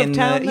something parts of in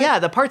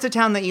town the parts of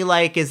town that you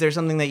like. Is there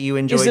something that you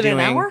enjoy Is it doing? an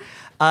hour?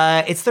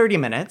 It's 30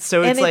 minutes.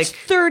 So And it's like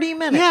 30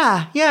 minutes.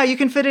 Yeah, you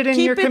can fit it in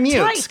Keep your it commute.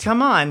 tight.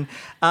 Come on.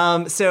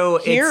 So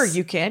Here it's,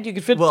 you can't. You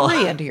can fit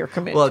 3 into your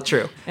commute. Well,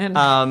 true. And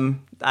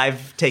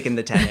I've taken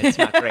the 10. It's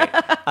not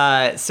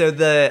great. So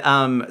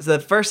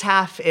the first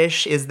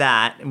half-ish is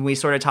that. And we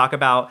sort of talk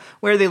about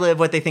where they live,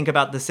 what they think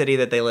about the city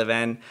that they live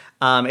in,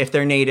 if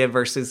they're native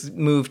versus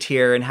moved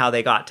here and how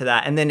they got to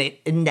that. And then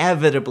it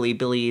inevitably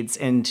bleeds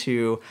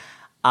into,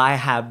 I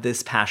have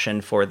this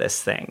passion for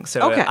this thing.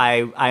 So Okay.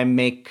 I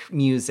make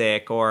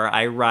music or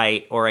I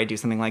write or I do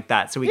something like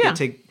that. So we get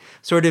to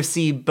sort of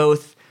see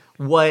both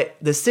what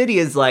the city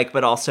is like,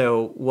 but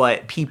also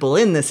what people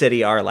in the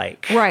city are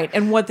like. right.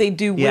 And what they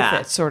do with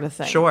it, sort of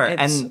thing. Sure.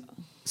 It's- And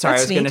sorry, I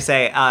that's was going to neat.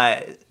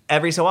 say,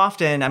 every so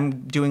often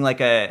I'm doing like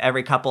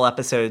every couple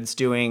episodes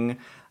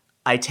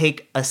I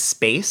take a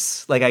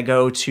space, like I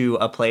go to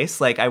a place,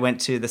 like I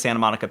went to the Santa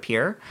Monica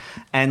Pier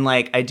and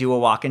like I do a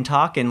walk and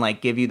talk and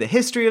like give you the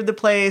history of the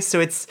place. So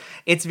it's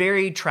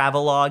very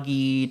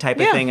travelogue-y type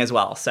of thing as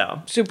well.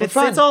 So Super it's,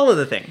 fun. It's all of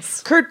the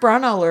things. Kurt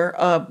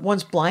Braunauer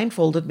once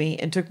blindfolded me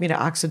and took me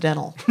to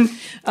Occidental.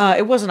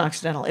 It wasn't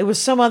Occidental. It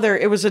was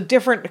it was a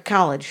different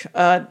college.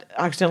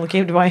 Occidental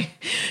came to my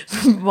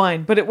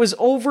mind, but it was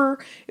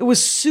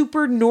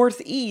super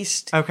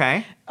northeast.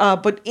 Okay.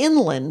 But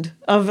inland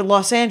of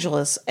Los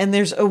Angeles, and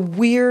there's a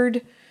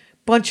weird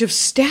bunch of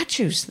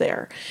statues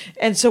there.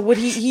 And so what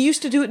he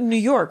used to do it in New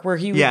York, where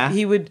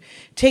he would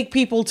take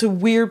people to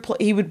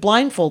he would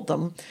blindfold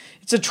them.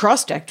 It's a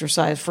trust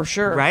exercise for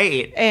sure.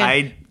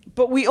 Right.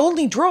 But we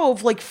only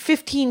drove like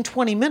 15,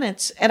 20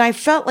 minutes, and I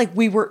felt like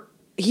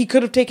he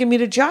could have taken me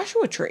to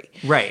Joshua Tree.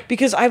 Right.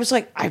 Because I was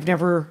like, I've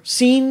never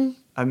seen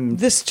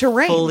this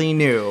terrain. Fully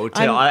new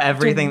to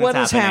everything to what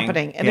that's is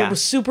happening. And it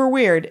was super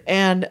weird.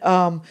 And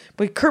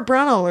but Kurt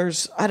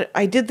Braunauer's,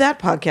 I did that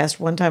podcast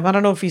one time. I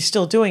don't know if he's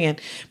still doing it,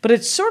 but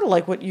it's sort of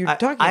like what you're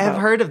talking about. I have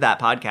heard of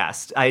that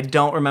podcast. I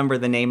don't remember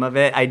the name of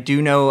it. I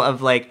do know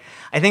of I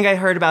think I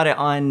heard about it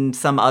on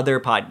some other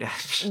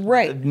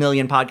Right.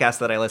 million podcasts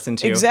that I listened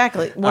to.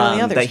 Exactly. One of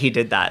the others. That he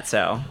did that.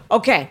 So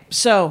Okay,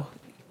 so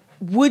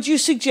would you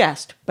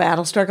suggest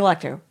Battlestar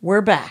Galactica?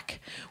 We're back.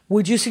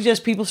 Would you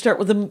suggest people start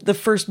with the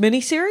first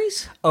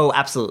miniseries? Oh,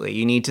 absolutely.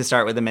 You need to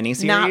start with the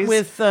miniseries. Not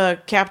with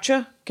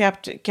Captiva?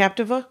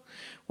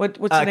 What's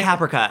the name?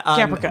 Caprica.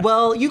 Caprica.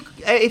 Well,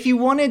 if you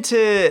wanted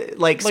to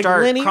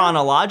start linear?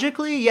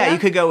 chronologically, you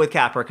could go with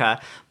Caprica,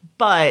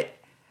 but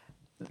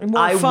More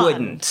I fun.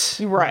 wouldn't,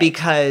 Right.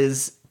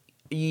 Because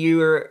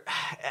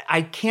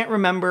I can't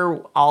remember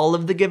all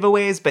of the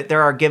giveaways, but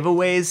there are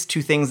giveaways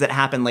to things that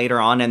happen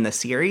later on in the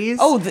series.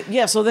 Oh,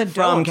 so then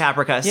From don't.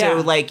 Caprica.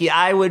 Yeah.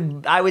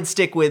 So I would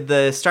stick with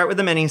start with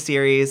the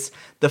miniseries.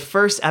 The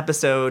first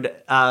episode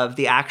of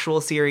the actual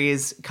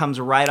series comes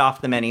right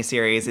off the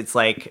miniseries. It's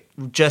like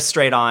just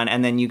straight on,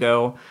 and then you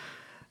go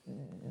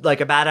like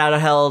a bat out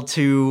of hell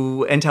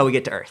until we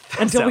get to Earth.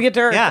 Until we get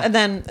to Earth. Yeah. And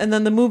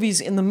then the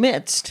movies in the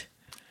midst.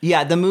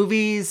 Yeah, the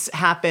movies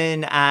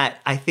happen at,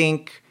 I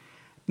think,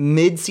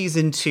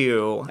 mid-season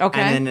 2.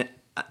 Okay. And then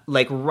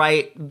like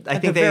right, I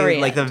think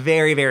the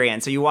very, very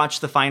end. So you watch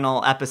the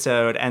final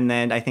episode, and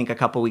then I think a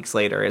couple weeks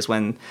later is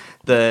when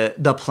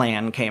the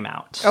plan came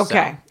out.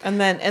 Okay, so. and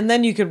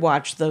then you could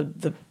watch the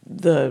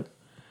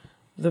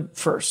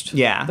first,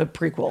 the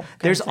prequel.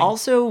 There's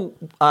also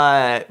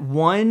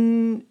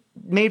one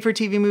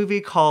made-for-TV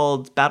movie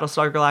called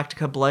Battlestar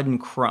Galactica: Blood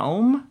and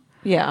Chrome.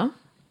 Yeah.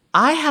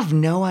 I have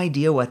no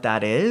idea what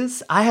that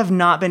is. I have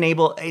not been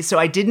able... So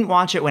I didn't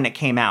watch it when it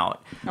came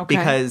out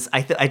because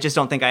I just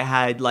don't think I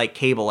had like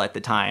cable at the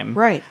time.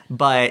 Right.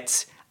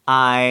 But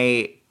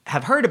I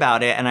have heard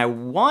about it and I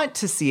want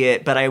to see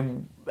it, but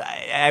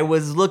I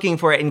was looking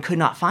for it and could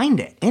not find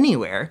it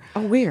anywhere.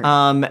 Oh, weird.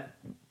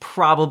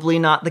 Probably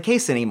not the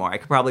case anymore. I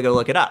could probably go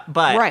look it up,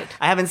 but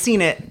I haven't seen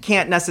it.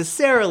 Can't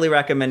necessarily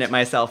recommend it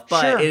myself,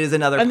 but it is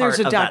another part of that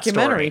story. And there's a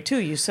documentary too,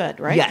 you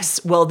said, right?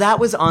 Yes. Well, that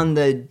was on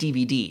the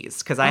DVDs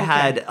because I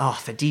had,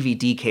 the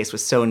DVD case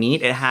was so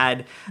neat. It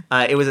had,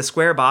 it was a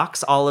square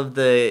box. All of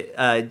the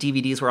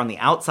DVDs were on the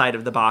outside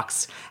of the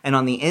box, and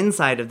on the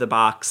inside of the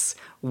box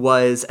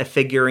was a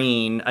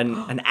figurine,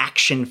 an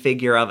action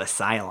figure of a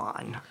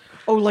Cylon.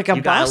 Oh, like a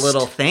you bust? Got a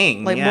little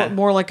thing. Like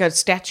more like a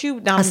statue?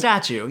 A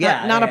statue,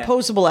 yeah. Not a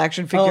posable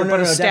action figure,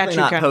 but a statue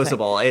not kind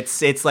posable. of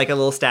thing. It's like a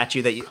little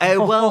statue that you...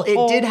 well, it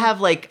did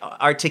have like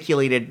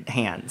articulated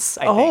hands,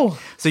 I think.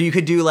 So you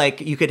could do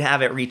you could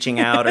have it reaching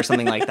out or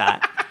something like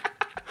that.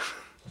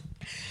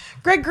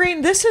 Greg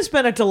Green, this has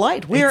been a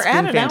delight. We are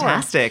at an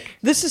fantastic.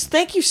 Hour.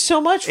 Thank you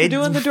so much for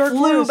doing the Dork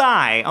flew Forest.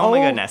 by. Oh my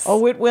goodness.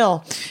 Oh, it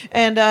will.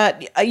 And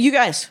you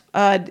guys,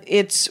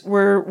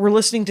 we're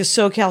listening to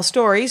SoCal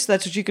Stories.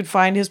 That's what you could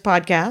find his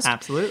podcast.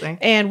 Absolutely.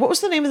 And what was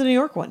the name of the New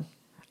York one?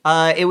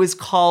 It was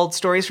called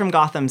Stories from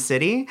Gotham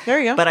City. There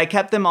you go. But I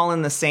kept them all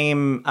in the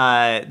same.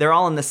 They're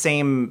all in the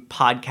same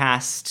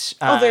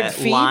podcast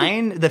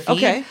line. The feed.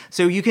 Okay.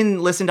 So you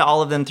can listen to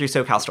all of them through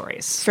SoCal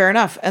Stories. Fair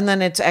enough. And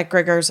then it's at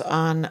Gregor's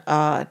on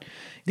the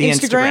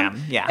Instagram.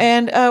 Yeah.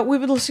 And we've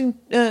been listening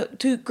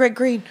to Greg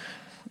Green.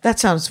 That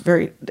sounds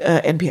very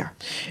NPR.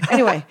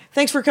 Anyway,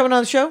 thanks for coming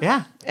on the show.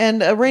 Yeah.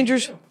 And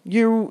Rangers,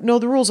 you know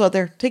the rules out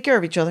there. Take care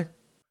of each other.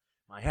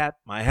 My hat,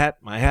 my hat,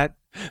 my hat.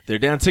 They're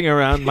dancing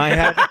around my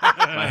hat,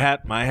 my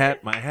hat, my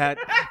hat, my hat.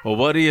 Well,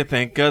 what do you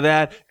think of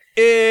that?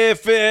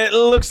 If it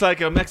looks like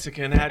a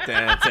Mexican hat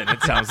dance and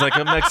it sounds like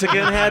a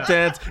Mexican hat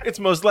dance, it's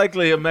most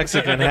likely a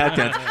Mexican hat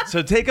dance.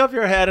 So take off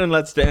your hat and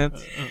let's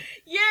dance.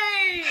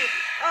 Yay!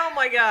 Oh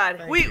my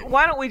God.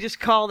 Why don't we just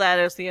call that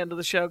as the end of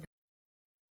the show?